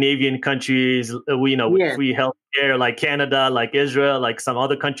Scandinavian countries, with free healthcare, like Canada, like Israel, like some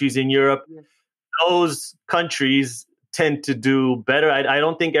other countries in Europe, those countries tend to do better. I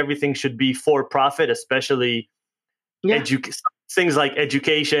don't think everything should be for profit, especially things like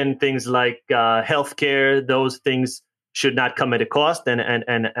education, things like healthcare. Those things should not come at a cost.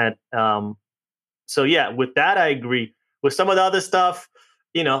 So yeah, with that I agree. With some of the other stuff,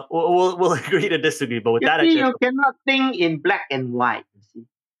 we'll agree to disagree. But with You that see, agenda, you cannot think in black and white. You see,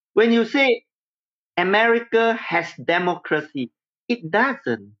 when you say America has democracy, it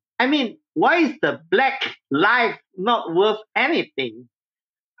doesn't. I mean, why is the black life not worth anything?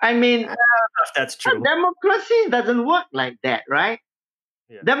 I mean, if that's true. democracy doesn't work like that, right?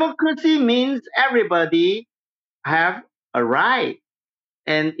 Yeah. Democracy means everybody have a right.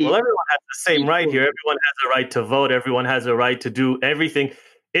 And Well, everyone has the same right here. Everyone has a right to vote. Everyone has a right to do everything.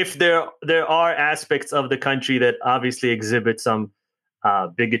 If there are aspects of the country that obviously exhibit some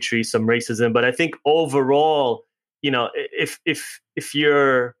bigotry, some racism, but I think overall, if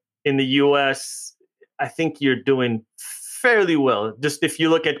you're in the U.S., I think you're doing fairly well. Just if you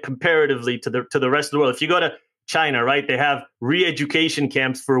look at comparatively to the rest of the world, if you go to China, right, they have re-education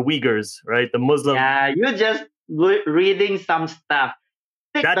camps for Uyghurs, right? The Muslim. Yeah, you're just reading some stuff.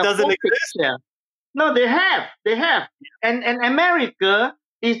 That doesn't exist. Picture. No, they have. And America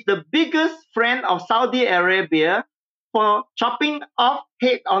is the biggest friend of Saudi Arabia for chopping off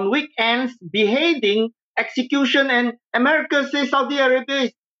head on weekends, beheading, execution. And America says Saudi Arabia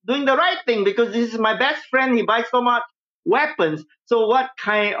is doing the right thing because this is my best friend. He buys so much weapons. So what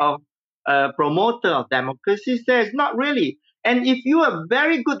kind of promoter of democracy says not really? And if you are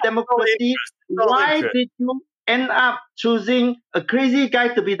very good democracy, why did you end up choosing a crazy guy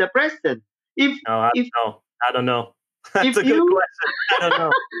to be the president? I don't know. That's a good question. I don't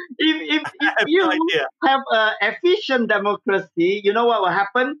know. if you have an efficient democracy, you know what will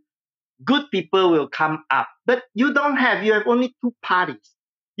happen? Good people will come up. But you have only two parties.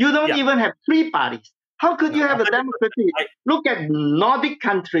 You don't even have three parties. How could you have a democracy? Look at Nordic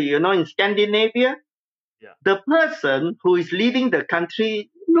country, in Scandinavia. Yeah. The person who is leading the country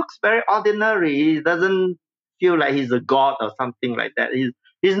looks very ordinary. He doesn't feel like he's a god or something like that.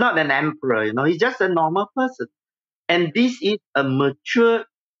 He's not an emperor, he's just a normal person. And this is a mature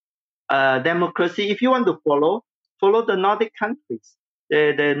democracy. If you want to follow the Nordic countries,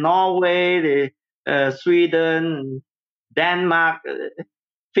 the Norway, the Sweden, Denmark,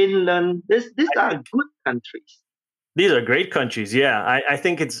 Finland. These are good countries. These are great countries. Yeah, I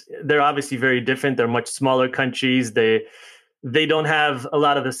think they're obviously very different. They're much smaller countries. They don't have a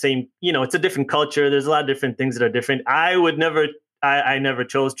lot of the same, it's a different culture. There's a lot of different things that are different. I never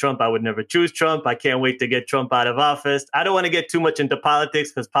chose Trump. I would never choose Trump. I can't wait to get Trump out of office. I don't want to get too much into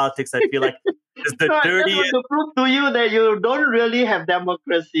politics because politics, I feel like, is the dirtiest. I just want to prove to you that you don't really have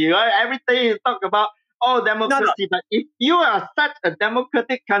democracy. Right? Every day you talk about, democracy. No. But if you are such a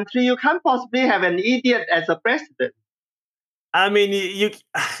democratic country, you can't possibly have an idiot as a president. I mean,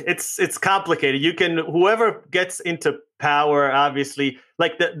 it's complicated. Whoever gets into power, obviously,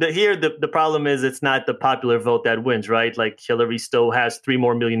 like the problem is it's not the popular vote that wins, right? Like Hillary still has 3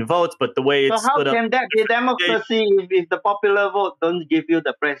 more million votes, but the way it's split up. So how can that be democracy if the popular vote don't give you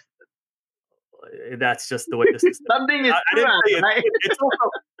the president? That's just the way the system. Something is right? It's also,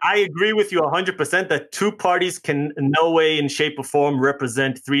 I agree with you 100% that two parties can in no way, in shape or form,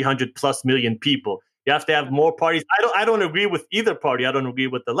 represent 300 plus million people. You have to have more parties. I don't agree with either party. I don't agree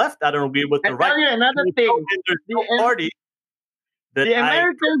with the left. I don't agree with the right. Tell you another thing. There's no party. The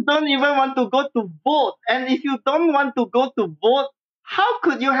Americans don't even want to go to vote. And if you don't want to go to vote, how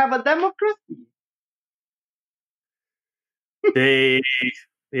could you have a democracy?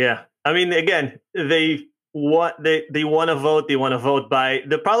 I mean, again, they want to vote. They want to vote by.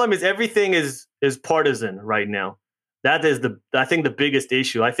 The problem is everything is partisan right now. That is I think the biggest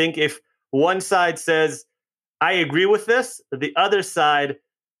issue. I think if one side says, I agree with this, the other side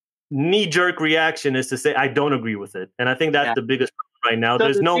knee-jerk reaction is to say, I don't agree with it. And I think that's the biggest problem right now. So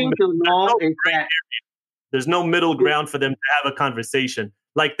there's no middle ground for them to have a conversation.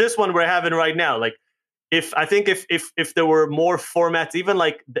 Like this one we're having right now. Like if there were more formats, even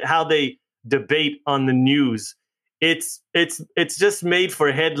like how they debate on the news, it's just made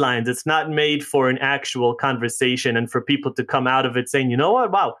for headlines. It's not made for an actual conversation and for people to come out of it saying, you know what,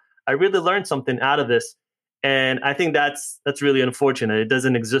 wow, I really learned something out of this. And I think that's really unfortunate. It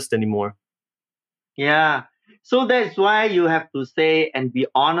doesn't exist anymore. Yeah. So that's why you have to say and be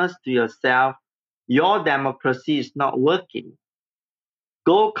honest to yourself, your democracy is not working.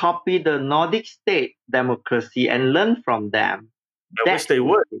 Go copy the Nordic state democracy and learn from them. I wish they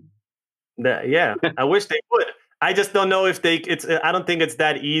would. I wish they would. I just don't know if I don't think it's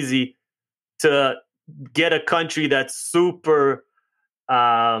that easy to get a country that's super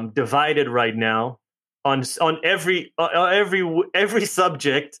divided right now on every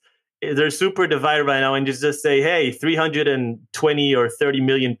subject. They're super divided right now, and just say, hey, 320 or 30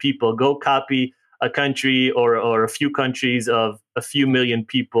 million people, go copy a country or a few countries of a few million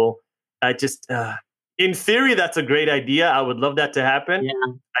people. in theory, that's a great idea. I would love that to happen. Yeah.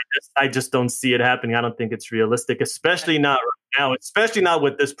 I just don't see it happening. I don't think it's realistic, especially not right now, especially not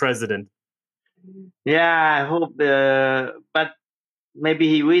with this president. Yeah, I hope. But maybe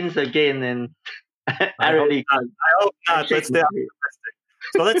he wins again, and I really I hope not. shake Let's stay my head. optimistic.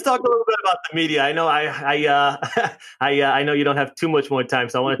 So let's talk a little bit about the media. I know I know you don't have too much more time,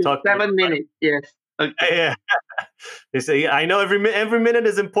 so I want to talk 7 minutes. Yes. Okay. Yeah, they say I know every minute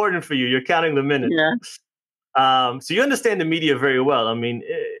is important for you. You're counting the minutes. Yeah. So you understand the media very well. I mean,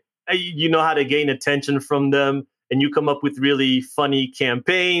 you know how to gain attention from them, and you come up with really funny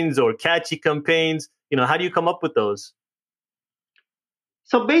campaigns or catchy campaigns. You know, how do you come up with those?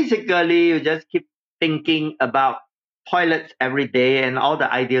 So basically, you just keep thinking about toilets every day, and all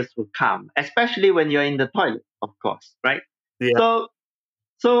the ideas will come, especially when you're in the toilet, of course, right? Yeah.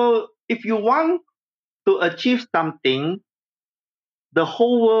 So if you want to achieve something, the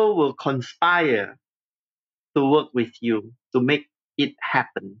whole world will conspire to work with you to make it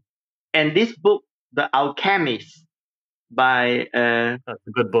happen. And this book, The Alchemist by That's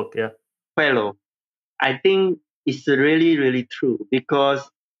a good book. Yeah. Coelho, I think is really, really true, because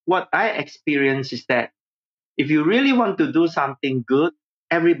what I experience is that if you really want to do something good,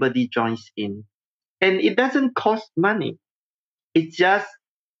 everybody joins in. And it doesn't cost money. It just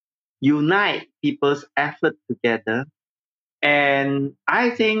unite people's effort together. And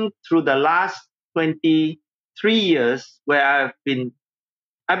I think through the last 23 years where I've been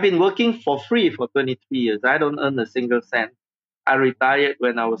working for free for 23 years. I don't earn a single cent. I retired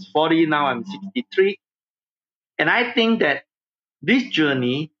when I was 40, now I'm 63. And I think that this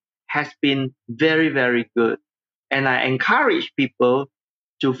journey has been very, very good. And I encourage people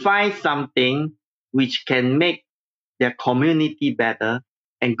to find something which can make their community better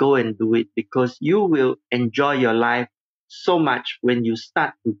and go and do it, because you will enjoy your life so much when you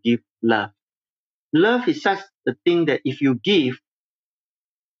start to give love. Love is such a thing that if you give,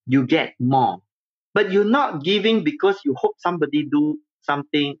 you get more. But you're not giving because you hope somebody do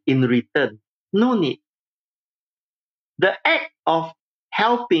something in return. No need. The act of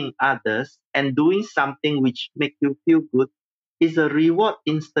helping others and doing something which make you feel good is a reward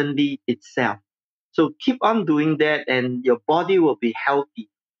instantly itself. So keep on doing that and your body will be healthy.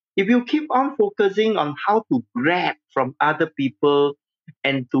 If you keep on focusing on how to grab from other people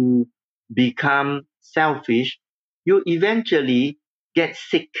and to become selfish, you eventually get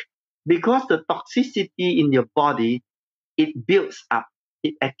sick, because the toxicity in your body, it builds up,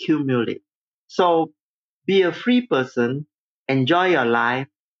 it accumulates. So be a free person, enjoy your life,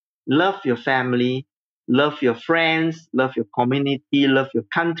 love your family, love your friends, love your community, love your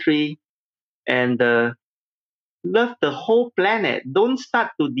country, and love the whole planet. Don't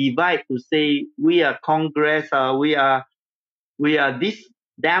start to divide to say we are Congress, we are this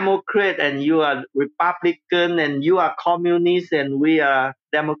Democrat and you are Republican and you are communist and we are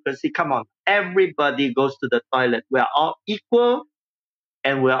democracy. Come on, everybody goes to the toilet. We are all equal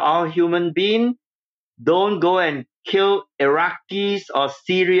and we're all human beings. Don't go and kill Iraqis or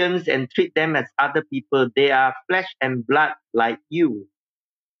Syrians and treat them as other people. They are flesh and blood like you.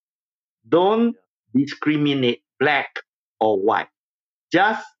 Don't discriminate black or white.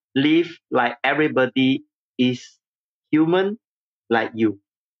 Just live like everybody is human like you.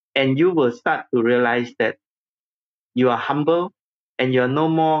 And you will start to realize that you are humble and you're no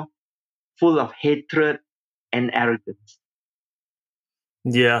more full of hatred and arrogance.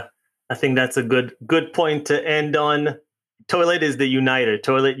 Yeah, I think that's a good point to end on. Toilet is the uniter.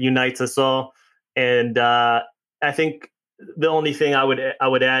 Toilet unites us all, and I think the only thing I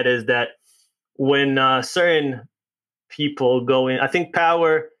would add is that when certain people go in, I think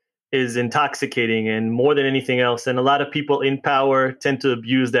power is intoxicating, and more than anything else, and a lot of people in power tend to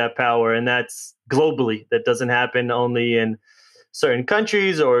abuse that power, and that's globally. That doesn't happen only in certain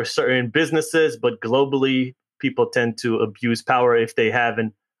countries or certain businesses, but globally, people tend to abuse power if they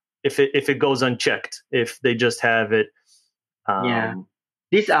haven't, if it goes unchecked, if they just have it. Yeah.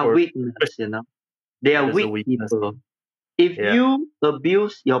 These are or- weakness, They are It is a weak weakness. people. If Yeah. you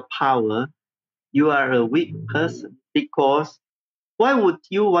abuse your power, you are a weak person, because why would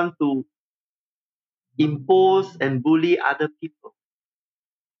you want to impose and bully other people?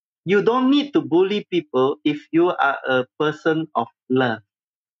 You don't need to bully people if you are a person of love.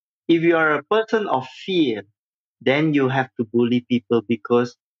 If you are a person of fear, then you have to bully people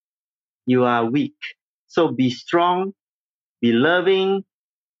because you are weak. So be strong, be loving,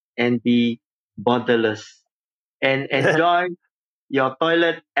 and be borderless. And enjoy your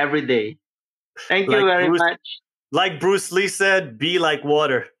toilet every day. Thank you like very Bruce, much. like Bruce Lee said, be like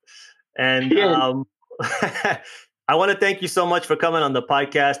water. And Yes. I want to thank you so much for coming on the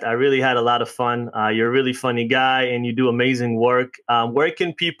podcast. I really had a lot of fun. You're a really funny guy and you do amazing work. Where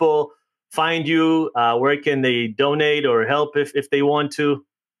can people find you? Where can they donate or help if they want to?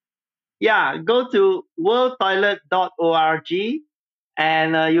 Yeah, go to worldtoilet.org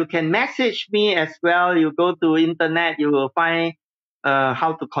and you can message me as well. You go to internet, you will find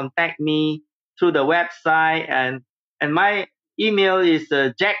how to contact me through the website, and my email is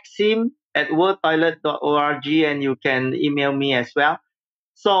jacksim@worldtoilet.org, and you can email me as well.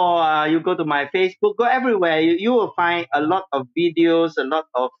 So you go to my Facebook, go everywhere. You will find a lot of videos, a lot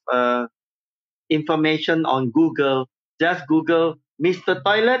of information on Google. Just Google Mr.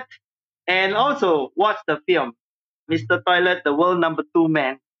 Toilet and also watch the film Mr. Toilet, the World Number Two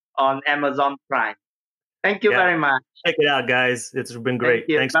Man on Amazon Prime. Thank you very much. Check it out, guys. It's been great. Thank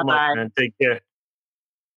you. Thanks so much, Bye-bye. man. Take care.